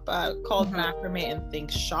shop called Macrame and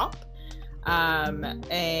Things Shop, and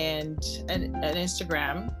an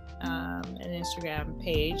Instagram. An Instagram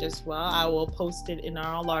page as well. I will post it in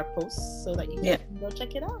all our posts so that you can go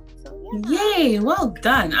check it out. So yay, well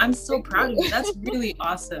done. I'm so proud of you. That's really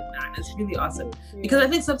awesome, man. It's really awesome. Because I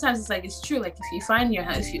think sometimes it's like, it's true, like if you find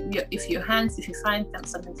if you find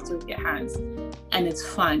something to do with your hands and it's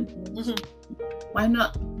fun, why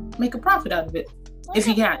not make a profit out of it? If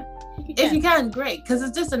you can. If you can, great, because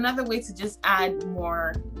it's just another way to just add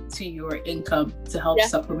more to your income to help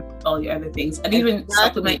supplement all your other things, and even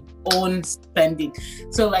supplement your own spending.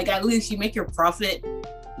 So like, at least you make your profit.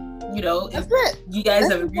 You know, that's it. You guys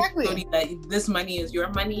have agreed that this money is your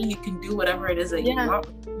money. You can do whatever it is that you want.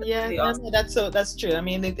 That's true. I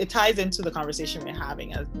mean, it ties into the conversation we're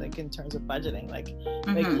having, as like in terms of budgeting. Like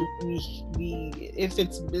we if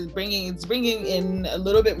it's bringing in a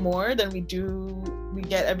little bit more than we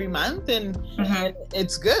get every month, and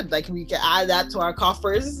it's good. Like we can add that to our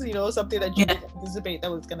coffers. You know, something that you didn't anticipate that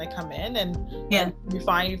was going to come in, and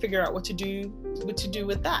you figure out what to do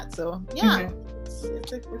with that. So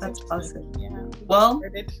that's awesome. Yeah. Well,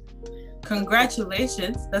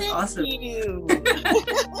 congratulations. That's awesome. Thank you.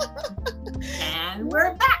 And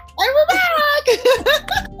we're back.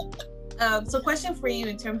 So question for you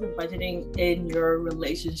in terms of budgeting in your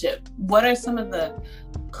relationship. What are some of the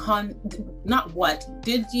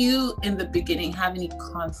did you in the beginning have any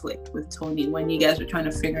conflict with Tony when you guys were trying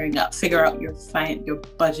to figure out your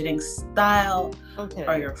budgeting style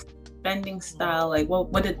or your spending style? Like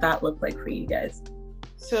what did that look like for you guys?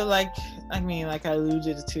 So like I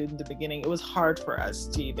alluded to in the beginning, it was hard for us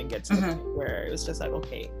to even get to the point where it was just like,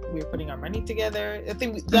 okay, we're putting our money together. I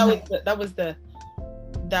think that was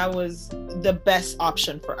the best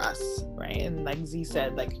option for us, right? And like Z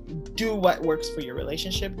said, like, do what works for your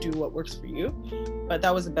relationship, do what works for you. But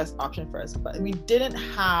that was the best option for us. But we didn't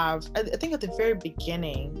have, I think at the very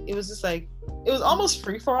beginning, it was just like, it was almost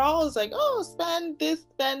free for all. It was like, oh, spend this,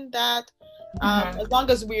 spend that. As long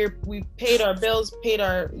as we paid our bills, paid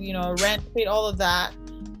our rent, paid all of that,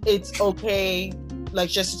 it's okay. Like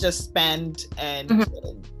just spend and do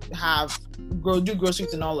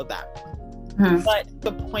groceries and all of that. But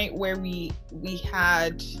the point where we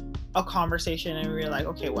had a conversation and we were like,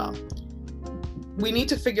 okay, well, we need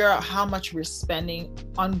to figure out how much we're spending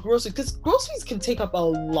on groceries, because groceries can take up a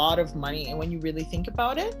lot of money. And when you really think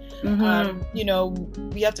about it, you know,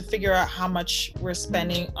 we have to figure out how much we're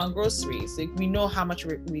spending on groceries. Like, we know how much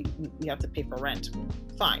we have to pay for rent,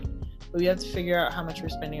 fine, but we have to figure out how much we're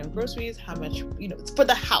spending on groceries, how much, you know, for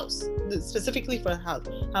the house, specifically for the house,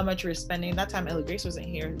 how much we're spending. That time Ellie Grace wasn't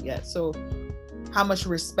here yet, so how much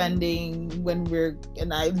we're spending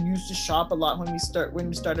and I used to shop a lot when we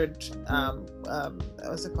started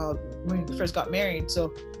what's it called, when we first got married.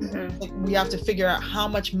 So like, we have to figure out how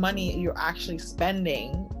much money you're actually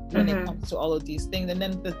spending when it comes to all of these things. And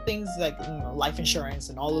then the things like, you know, life insurance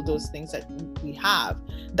and all of those things that we have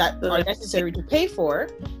that are necessary to pay for,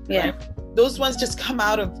 right? Those ones just come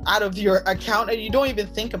out of your account, and you don't even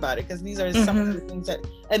think about it, because these are some of the things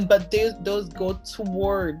but those go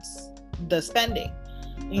towards the spending.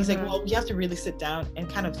 And he's like, well, you have to really sit down and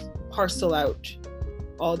kind of parcel out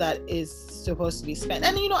all that is supposed to be spent.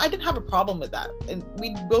 And, you know, I didn't have a problem with that, and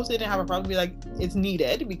we both didn't have a problem. We like, it's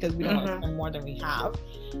needed, because we don't want to spend more than we have.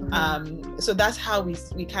 So that's how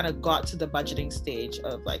we kind of got to the budgeting stage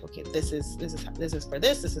of like, okay, this is for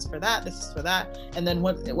this is for that, this is for that, and then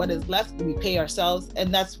what is left we pay ourselves.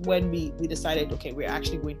 And that's when we decided, okay, we're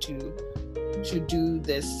actually going to do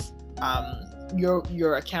this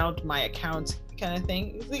your account, my account kind of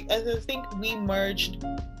thing. I think we merged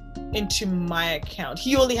into my account.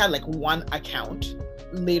 He only had like one account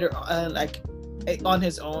later, like on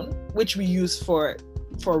his own, which we use for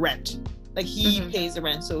rent. Like, he pays the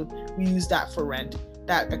rent, so we use that for rent,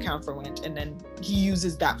 that account for rent, and then he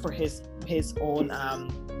uses that for his own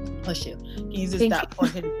he uses that for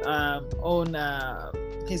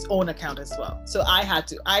his own account as well. So I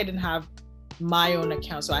didn't have my own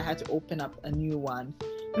account, so I had to open up a new one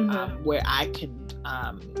where I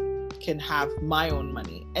can have my own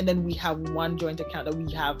money, and then we have one joint account that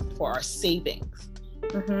we have for our savings.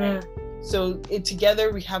 Right? So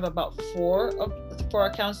together we have about four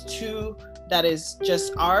accounts, 2 that is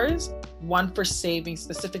just ours, 1 for saving,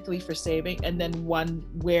 specifically for saving, and then 1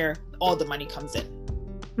 where all the money comes in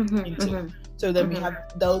into. So then we have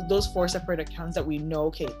those 4 separate accounts that we know,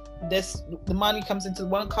 okay, the money comes into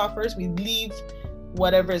one coffers, we leave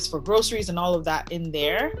whatever is for groceries and all of that in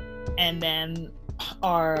there, and then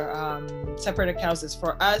our separate accounts is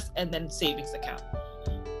for us, and then savings account.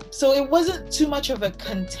 So it wasn't too much of a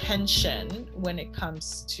contention when it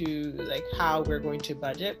comes to like how we're going to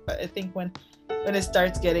budget. But I think when it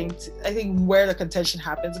starts getting to, I think where the contention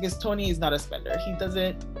happens, because Tony is not a spender. He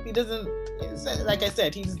doesn't, like I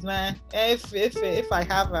said, he's not, if I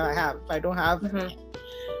have, I have. If I don't have,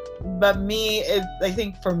 but me, I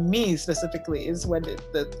think for me specifically is when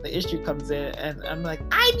the issue comes in, and I'm like,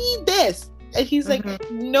 I need this. And he's like,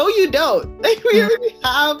 no, you don't. Like, we already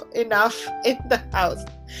have enough in the house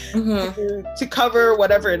to cover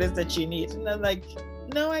whatever it is that you need. And I'm like,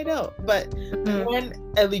 no, I don't. But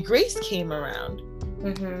when Ellie Grace came around,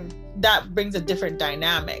 that brings a different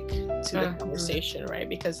dynamic to the conversation, right?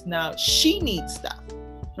 Because now she needs stuff.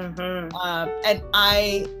 And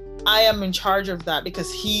I am in charge of that,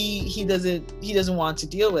 because he doesn't want to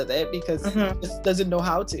deal with it, because he just doesn't know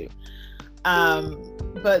how to.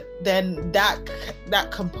 But then that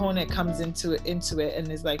component comes into it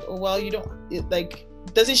and is like, oh well, you don't like,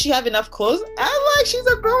 doesn't she have enough clothes? I'm like, she's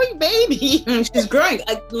a growing baby. She's growing.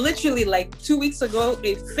 Literally, like 2 weeks ago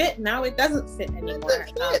it fit, now it doesn't fit anymore.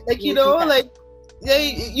 Like, you know, like, yeah,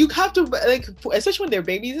 you have to, like, especially when they're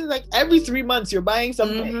babies, it's like every 3 months you're buying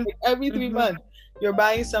something. Like, every 3 months you're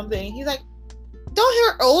buying something. He's like,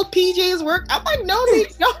 don't her old PJs work? I'm like, no, they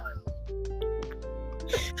don't.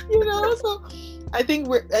 You know, so I think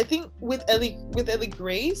with Ellie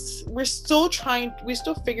Grace, we're still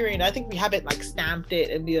figuring. I think we haven't like stamped it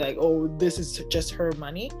and be like, oh, this is just her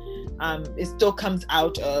money. It still comes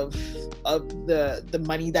out of the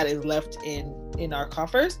money that is left in our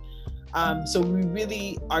coffers. So we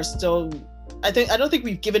really are still. I don't think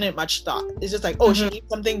we've given it much thought. It's just like, oh, she needs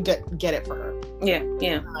something, get it for her. Yeah.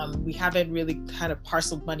 We haven't really kind of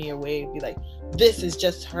parceled money away and be like, this is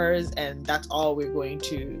just hers and that's all we're going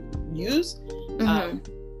to use.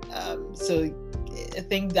 So I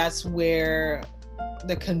think that's where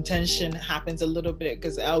the contention happens a little bit,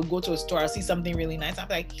 because I'll go to a store, I'll see something really nice, I'm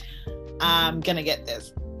like, I'm gonna get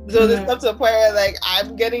this. So this comes to a point where like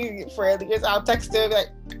I'm getting for Ellie Grace, I'll text her like,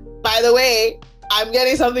 by the way, I'm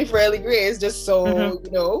getting something for Ellie Grace, just so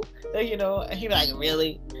you know, and he'd be like,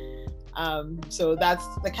 really? So that's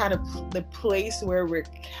the place where we're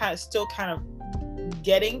still kind of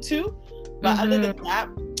getting to. But other than that,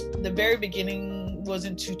 the very beginning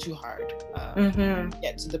wasn't too hard to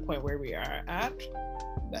get to the point where we are at.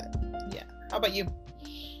 But yeah, how about you?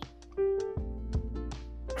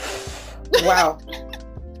 Wow.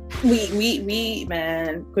 we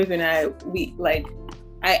man, Quick and we like,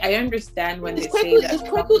 I understand when they say that.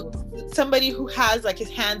 Quick, somebody who has like his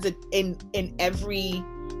hands in every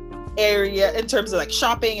area in terms of like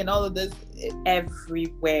shopping and all of this.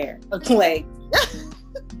 Everywhere. Okay. Like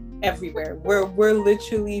everywhere. We're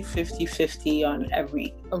literally 50-50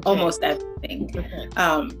 on almost everything.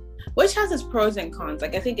 Okay. Which has its pros and cons.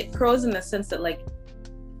 Like I think it pros in the sense that like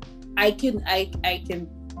I can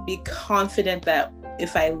be confident that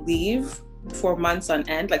if I leave for months on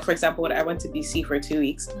end, like for example, when I went to BC for 2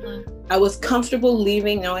 weeks, I was comfortable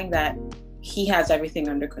leaving knowing that he has everything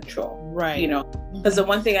under control. Right. You know, because the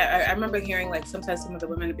one thing I remember hearing, like sometimes some of the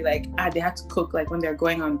women would be like, they have to cook like when they're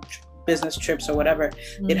going on business trips or whatever,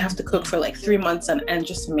 they'd have to cook for like 3 months on end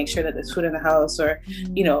just to make sure that there's food in the house, or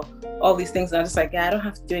you know, all these things. And I'm just like, I don't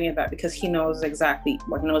have to do any of that because he knows exactly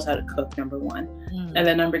knows how to cook, number one. And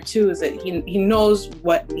then number two is that he knows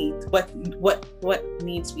what needs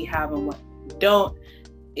we have and what we don't.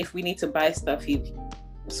 If we need to buy stuff,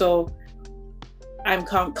 so I'm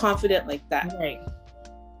confident like that. Right.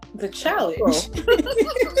 The challenge,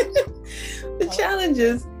 the challenge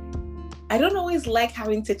is I don't always like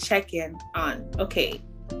having to check in on, okay,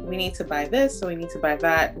 we need to buy this, so we need to buy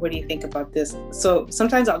that. What do you think about this? So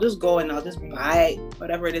sometimes I'll just go and I'll just buy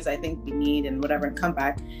whatever it is I think we need and whatever and come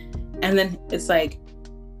back. And then it's like,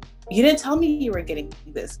 you didn't tell me you were getting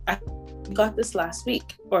this. I got this last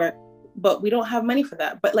week, but we don't have money for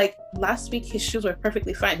that. But like last week, his shoes were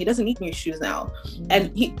perfectly fine. He doesn't need new shoes now.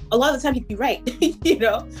 And a lot of the time he'd be right, you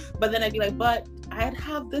know? But then I'd be like, but I'd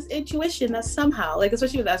have this intuition that somehow, like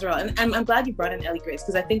especially with Azrael, and I'm glad you brought in Ellie Grace,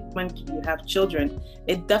 because I think when you have children,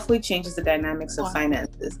 it definitely changes the dynamics of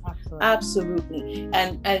finances. Absolutely.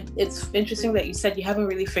 And it's interesting that you said you haven't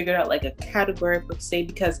really figured out like a category per se,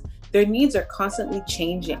 because their needs are constantly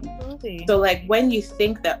changing. Absolutely. So like when you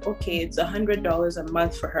think that, okay, it's $100 a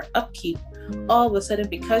month for her upkeep, all of a sudden,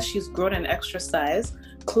 because she's grown an extra size,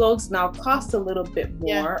 clothes now cost a little bit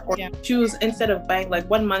more, or shoes, instead of buying like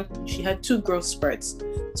 1 month, she had 2 growth spurts.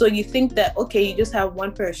 So you think that, okay, you just have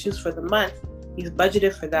 1 pair of shoes for the month, you've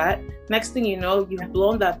budgeted for that. Next thing you know, you've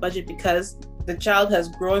blown that budget because the child has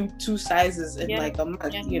grown 2 sizes in like a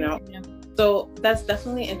month, you know? So that's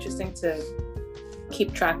definitely interesting to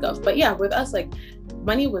keep track of. But yeah, with us, like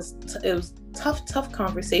money it was tough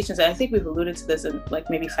conversations. And I think we've alluded to this in like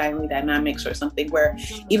maybe family dynamics or something, where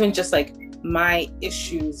even just like my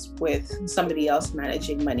issues with somebody else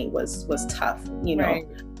managing money was tough, you know.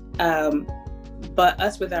 Right. But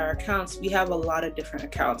us with our accounts, we have a lot of different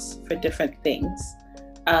accounts for different things.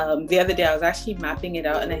 The other day I was actually mapping it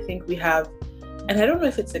out, and I think we have, and I don't know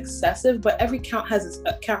if it's excessive, but every account has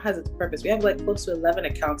its purpose. We have like close to 11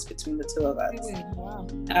 accounts between the two of us.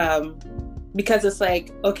 Wow. Because it's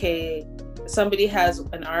like, okay, somebody has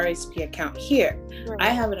an RSP account here. Right. I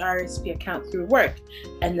have an RSP account through work.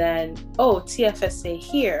 And then, TFSA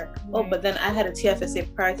here. Right. But then I had a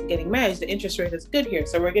TFSA prior to getting married. The interest rate is good here,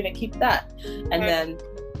 so we're going to keep that. And then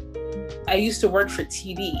I used to work for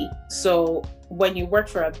TD. So when you work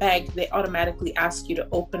for a bank, they automatically ask you to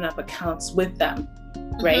open up accounts with them,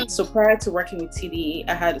 right? So prior to working with TD,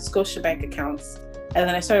 I had Scotiabank accounts. And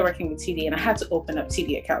then I started working with TD, and I had to open up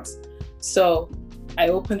TD accounts. So I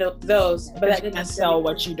opened up those, but I didn't sell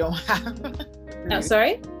what you don't have. I'm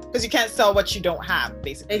sorry? Because you can't sell what you don't have,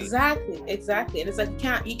 basically. Exactly. And it's like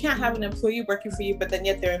you can't have an employee working for you, but then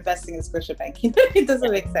yet they're investing in Scotiabank. It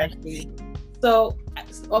doesn't make sense. So I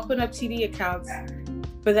opened up TD accounts,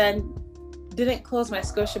 but then didn't close my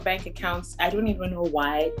Scotiabank accounts. I don't even know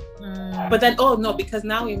why. But then, because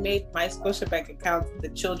now we made my Scotiabank account the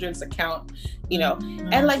children's account, you know.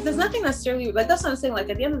 And like, there's nothing necessarily, like, that's what I'm saying. Like,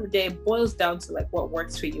 at the end of the day, it boils down to like what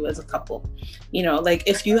works for you as a couple, you know. Like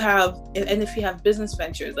if you have business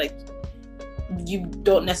ventures, like you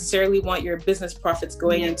don't necessarily want your business profits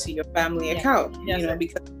going into your family account, you know,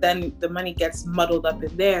 because then the money gets muddled up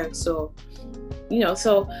in there. So, you know,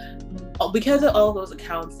 because of all those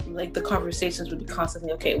accounts, like the conversations would be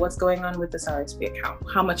constantly, okay, what's going on with this RSP account?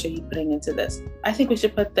 How much are you putting into this? I think we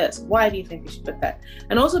should put this. Why do you think we should put that?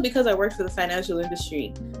 And also because I worked for the financial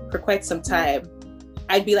industry for quite some time,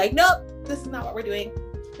 I'd be like, nope, this is not what we're doing.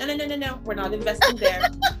 No, we're not investing there.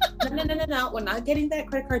 No, we're not getting that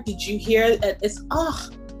credit card. Did you hear that? It's,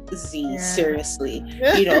 seriously,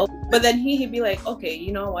 you know. But then he'd be like, okay,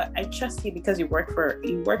 you know what? I trust you because you work for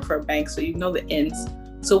a bank, so you know the ins.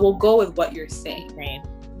 So we'll go with what you're saying. Right.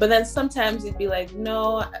 But then sometimes you'd be like,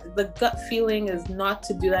 no, the gut feeling is not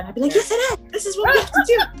to do that. And I'd be like, yes, it is. This is what we have to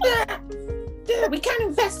do. We can't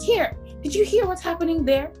invest here. Did you hear what's happening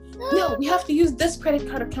there? No, we have to use this credit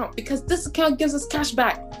card account because this account gives us cash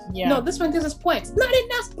back. Yeah. No, this one gives us points. Not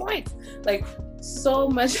enough points. Like so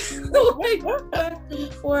much like back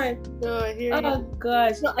and forth. Oh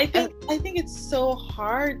gosh. No, I think it's so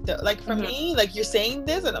hard though. Like for me, like you're saying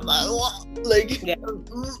this and I'm like, what? Like, yeah.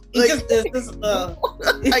 Like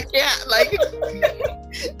I can't. Like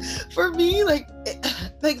for me, like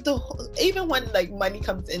even when like money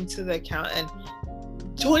comes into the account and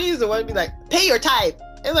Tony is the one to be like, pay your tithe.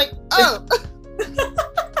 And like, oh.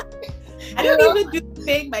 I don't even do the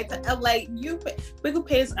thing by time. I'm like, Wiggle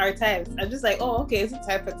pays our tithes. I'm just like, oh, okay, it's a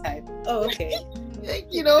time for tithe. Oh, okay.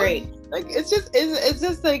 Like, great. Like it's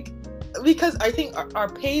just like, because I think our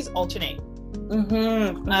pays alternate.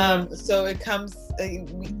 So it comes,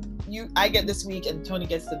 I get this week and Tony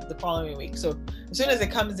gets the following week. So as soon as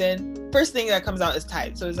it comes in, first thing that comes out is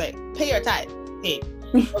tithe. So it's like, pay your tithe. Hey.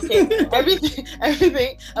 Okay, everything. And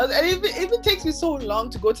it even takes me so long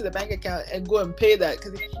to go to the bank account and go and pay that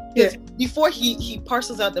because before he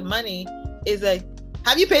parcels out the money, is like,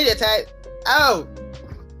 have you paid your tithe? Oh,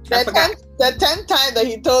 the 10th time that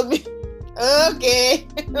he told me. Okay,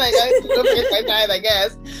 like I need to go pay my tithe, I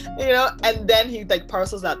guess, and then he like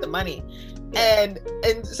parcels out the money, and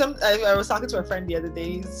I was talking to a friend the other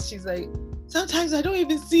day. She's like, sometimes I don't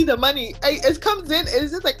even see the money. It comes in, and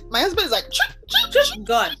it's just like my husband is like,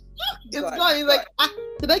 gone. It's gone. He's like,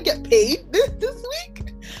 did I get paid this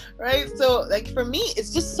week? Right. So like for me,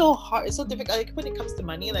 it's just so hard. It's so difficult. Like when it comes to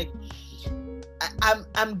money, like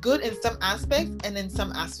I'm good in some aspects, and in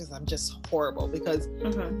some aspects I'm just horrible because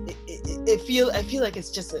I feel like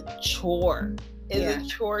it's just a chore. It's a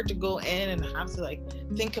chore to go in and have to like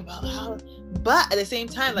think about how. But at the same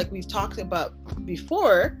time, like we've talked about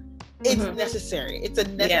before, it's necessary. It's a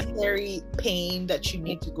necessary pain that you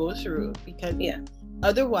need to go through because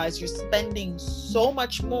otherwise you're spending so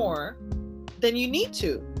much more than you need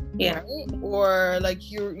to. Yeah. Right? Or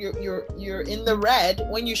like you're in the red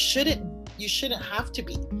when you shouldn't have to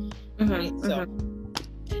be. Right? So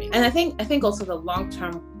and I think also the long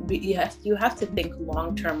term, you have to think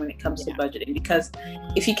long term when it comes to budgeting, because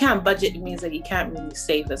if you can't budget, it means that you can't really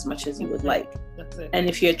save as much as you would like. That's it. And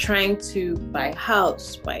if you're trying to buy a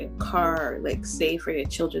house, buy a car, like save for your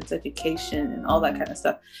children's education and all that kind of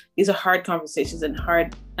stuff, these are hard conversations and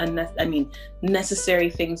necessary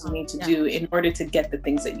things you need to do in order to get the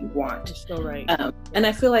things that you want. You're so right. And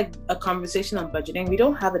I feel like a conversation on budgeting, we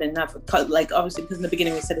don't have it enough. Like obviously, because in the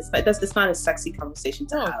beginning we said it's not a sexy conversation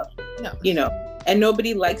to have. No. And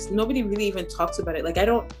nobody really even talks about it. Like I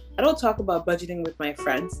don't talk about budgeting with my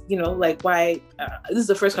friends, like why this is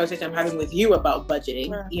the first conversation I'm having with you about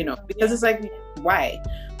budgeting, because it's like, why?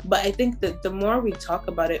 But I think that the more we talk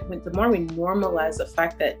about it, the more we normalize the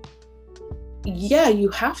fact that you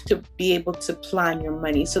have to be able to plan your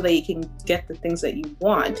money so that you can get the things that you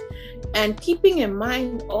want, and keeping in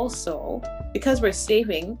mind also, because we're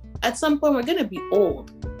saving, at some point we're going to be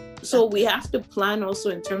old, so we have to plan also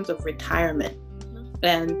in terms of retirement.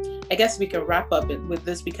 And I guess we can wrap up with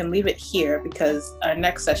this. We can leave it here because our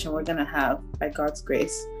next session we're going to have, by God's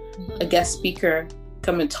grace, a guest speaker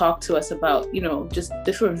come and talk to us about, just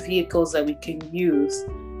different vehicles that we can use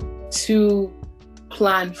to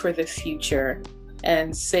plan for the future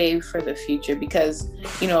and save for the future. Because,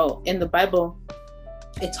 in the Bible,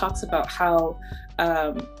 it talks about how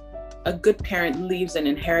a good parent leaves an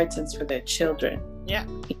inheritance for their children. Yeah.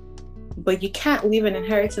 But you can't leave an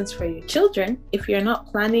inheritance for your children if you're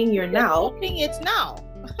not planning your now. Hoping it's now.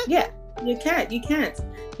 Yeah, you can't.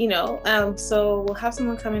 So we'll have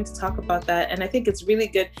someone come in to talk about that, and I think it's really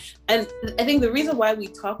good. And I think the reason why we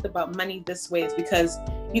talked about money this way is because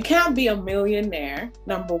you can't be a millionaire,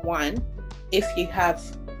 number one, if you have,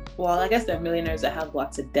 well, I guess there are millionaires that have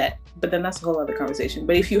lots of debt, but then that's a whole other conversation.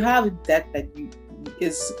 But if you have debt that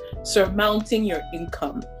is surmounting your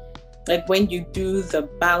income, like when you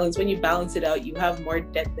balance it out, you have more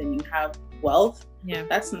debt than you have wealth. Yeah,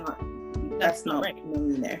 that's not right. A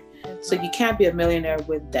millionaire. So you can't be a millionaire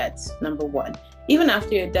with debts, number one. Even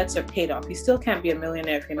after your debts are paid off, you still can't be a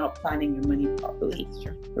millionaire if you're not planning your money properly. That's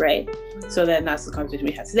true. Right? So then that's the conversation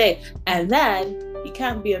we have today. And then you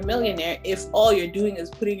can't be a millionaire if all you're doing is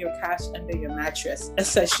putting your cash under your mattress,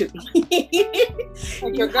 essentially.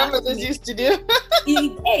 Like your grandmothers used to do.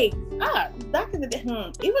 Back in the day,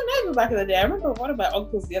 even not back in the day, I remember one of my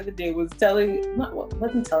uncles the other day wasn't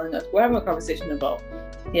telling us, we're having a conversation about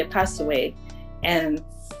he had passed away, and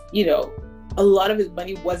a lot of his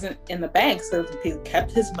money wasn't in the bank, so he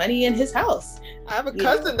kept his money in his house. I have a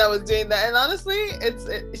cousin that was doing that, and honestly,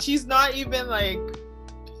 she's not even like,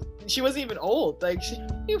 she wasn't even old. Like she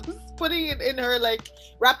was putting it in her, like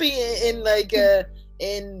wrapping it in like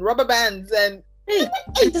in rubber bands and hey,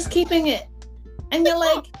 I'm just keeping it. And you're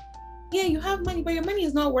like, yeah, you have money, but your money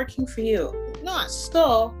is not working for you. Not.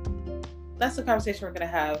 So that's the conversation we're gonna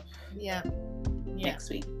have. Yeah. Next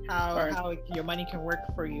week. How your money can work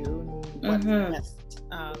for you. What's best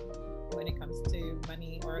when it comes to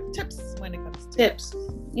money, or tips when it comes to tips.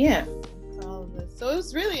 Yeah. All of this. So it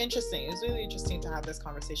was really interesting. It was really interesting to have this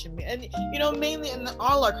conversation. And mainly in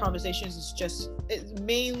all our conversations it's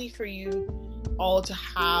mainly for you all to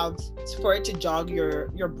have, for it to jog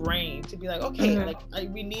your brain, to be like, okay,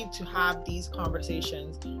 we need to have these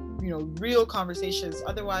conversations, real conversations.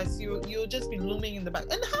 Otherwise you'll just be looming in the back.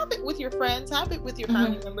 And have it with your friends, have it with your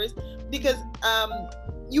family members, because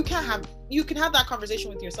you can have that conversation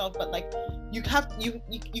with yourself, but like you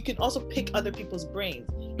can also pick other people's brains.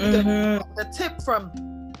 The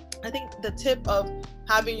tip of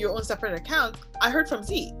having your own separate account, I heard from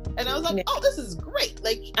Z, and I was like, oh, this is great.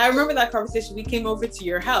 Like, I remember that conversation. We came over to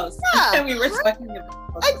your house and we were talking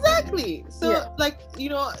about exactly. So like,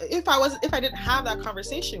 if I didn't have that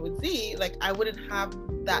conversation with Z, like I wouldn't have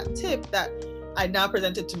that tip that I now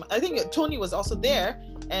presented to I think Tony was also there,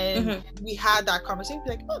 and we had that conversation,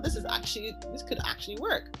 like, oh, this could actually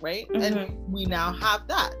work, right? And we now have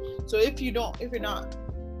that. So if you're not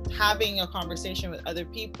having a conversation with other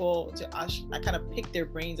people I kind of pick their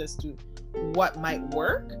brains as to what might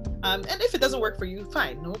work, and if it doesn't work for you,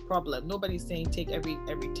 fine, no problem. Nobody's saying take every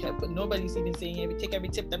tip, but nobody's even saying take every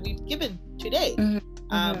tip that we've given today.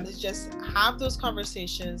 It's just have those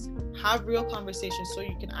conversations, have real conversations, so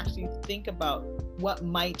you can actually think about what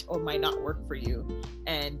might or might not work for you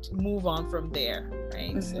and move on from there,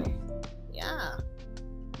 right? So yeah,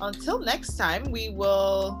 until next time, we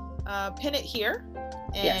will pin it here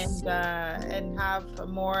and have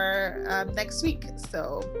more next week.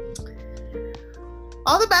 So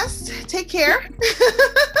all the best. Take care.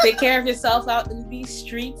 Take care of yourself out in these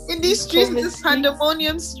streets. This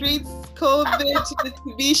pandemonium streets, COVID,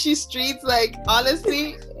 Mitsubishi streets. Like,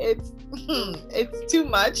 honestly, it's too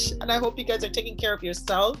much. And I hope you guys are taking care of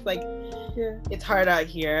yourselves. Like, it's hard out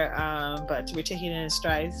here, but we're taking it in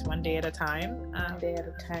strides, one day at a time.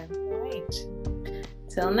 Right.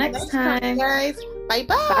 Till next time, guys.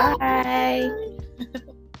 Bye-bye. Bye.